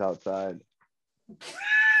windows outside.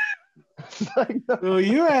 Well,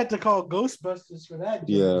 you had to call Ghostbusters for that.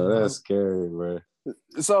 Yeah, that's scary, bro.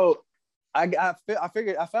 So I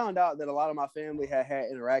found out that a lot of my family had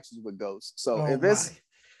interactions with ghosts. So if it's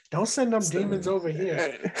don't send them demons over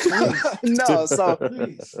here. No, so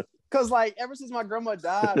because like ever since my grandma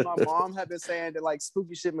died, my mom had been saying that like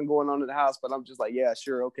spooky shit been going on in the house, but I'm just like, yeah,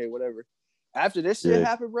 sure, okay, whatever. After this shit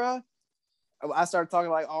happened, bro, I started talking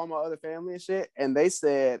to like all my other family and shit, and they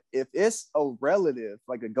said if it's a relative,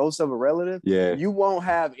 like a ghost of a relative, you won't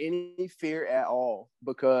have any fear at all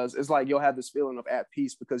because it's like you'll have this feeling of at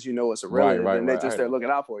peace because you know it's a relative and they just start looking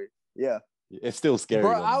out for you. Yeah, it's still scary,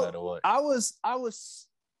 bro, no matter what. I was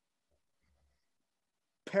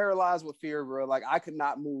paralyzed with fear, bro. Like I could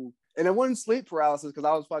not move. And it wasn't sleep paralysis because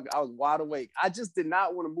I was wide awake. I just did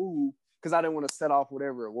not want to move because I didn't want to set off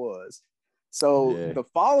whatever it was. So the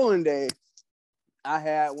following day, I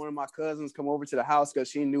had one of my cousins come over to the house because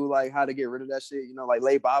she knew like how to get rid of that shit. You know, like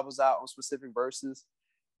lay Bibles out on specific verses,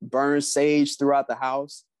 burn sage throughout the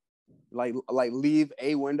house, like leave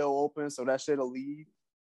a window open so that shit'll leave.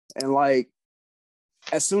 And like,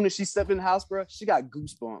 as soon as she stepped in the house, bro, she got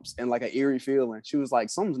goosebumps and like an eerie feeling. She was like,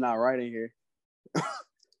 something's not right in here.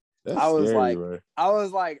 I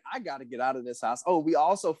was like, I gotta get out of this house. Oh, we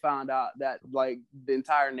also found out that like the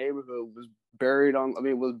entire neighborhood was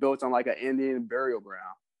was built on like an Indian burial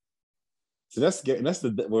ground. So that's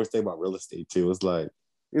the worst thing about real estate too. It's like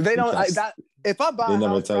they don't if I buy a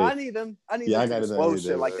house, bro, I need them to disclose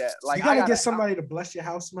shit like that. Like you gotta get somebody to bless your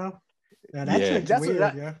house, Mo. Now, that's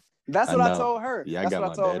weird, That's what I told her. Yeah, I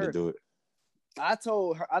got my dad to do it. I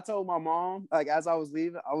told my mom, like, as I was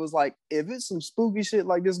leaving, I was like, if it's some spooky shit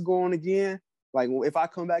like this going again, like, if I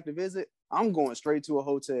come back to visit, I'm going straight to a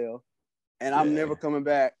hotel and I'm never coming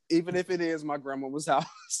back, even if it is my grandma's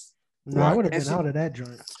house. No, I would have been out of that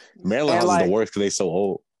joint. Maryland house is the worst because they so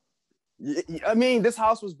old. I mean, this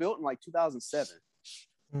house was built in like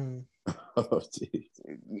 2007. Oh, geez.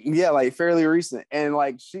 Yeah, like fairly recent. And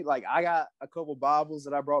like I got a couple Bibles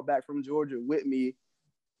that I brought back from Georgia with me.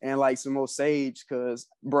 And like some more sage, because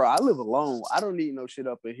bro, I live alone. I don't need no shit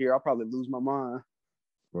up in here. I'll probably lose my mind.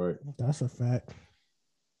 Right. That's a fact.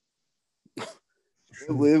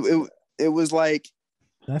 It was like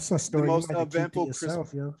that's a story. The most eventful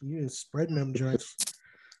yourself, yo. You is spreading them joints.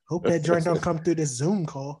 Hope that joint don't come through this Zoom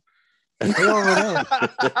call. Stay over there.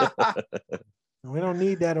 We don't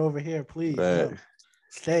need that over here, please. No.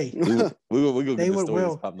 Stay. We gonna get the with stories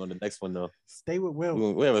Will. popping on the next one though. Stay with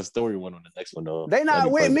Will. We have a story one on the next one though. They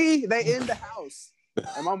not with me. They in the house,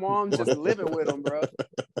 and my mom just living with them, bro.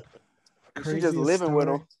 She just living with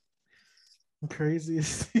them.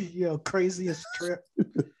 Craziest trip.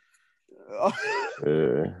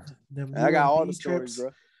 I got all the stories,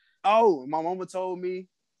 bro. Oh, my mama told me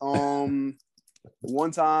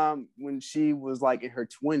one time when she was like in her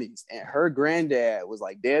 20s and her granddad was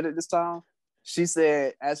like dead at this time. She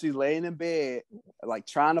said, as she's laying in bed, like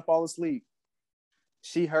trying to fall asleep,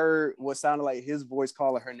 she heard what sounded like his voice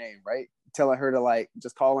calling her name, right? Telling her to like,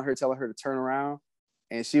 just calling her, telling her to turn around.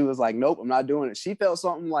 And she was like, nope, I'm not doing it. She felt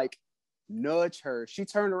something like nudge her. She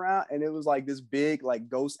turned around and it was like this big, like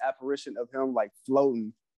ghost apparition of him, like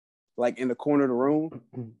floating, like in the corner of the room.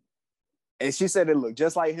 And she said it looked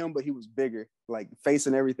just like him, but he was bigger, like face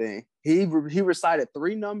and everything. He recited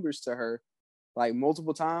 3 numbers to her, like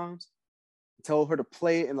multiple times. Told her to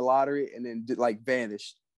play it in the lottery and then like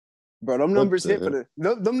vanished. Bro, them numbers hit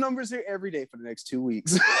them numbers hit every day for the next 2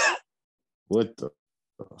 weeks. What the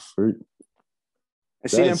fruit?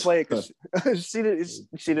 And she didn't play it because she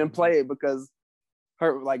didn't play it because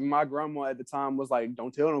her, like, my grandma at the time was like,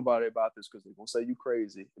 don't tell nobody about this because they're gonna say you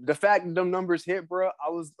crazy. The fact that them numbers hit, bro,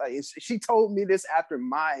 I was like, she told me this after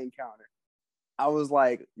my encounter. I was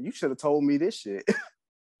like, you should have told me this shit.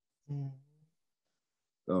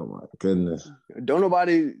 Oh my goodness. Don't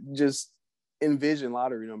nobody just envision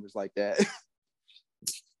lottery numbers like that.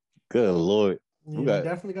 Good Lord. We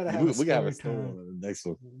definitely gotta have we gotta have a story on the next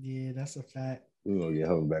one. Yeah, that's a fact. We're gonna get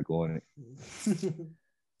her back on it.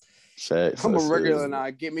 Facts. I'm a regular now.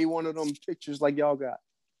 Get me one of them pictures like y'all got.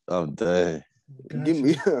 I'm dead. Give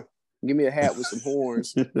me a hat with some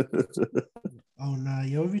horns. Oh nah,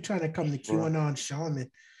 yo, if you trying to come to QAnon shaman.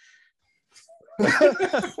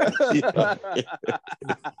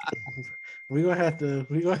 We're gonna have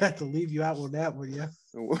to leave you out with that one, yeah.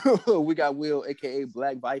 We got Will, aka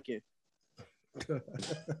Black Viking. Yo,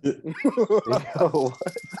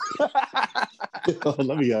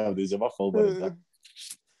 let me have this. My phone better.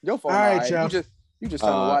 Your phone. All right, y'all. You just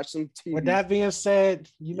trying to watch some TV. With that being said,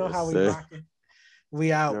 you know how we rocking.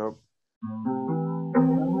 We out. Yep.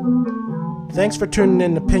 Thanks for tuning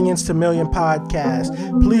in to Opinions to Million podcast.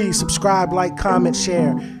 Please subscribe, like, comment,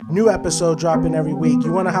 share. New episode dropping every week.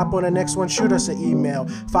 You want to hop on the next one? Shoot us an email.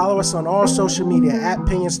 Follow us on all social media at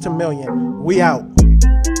Opinions to Million. We out.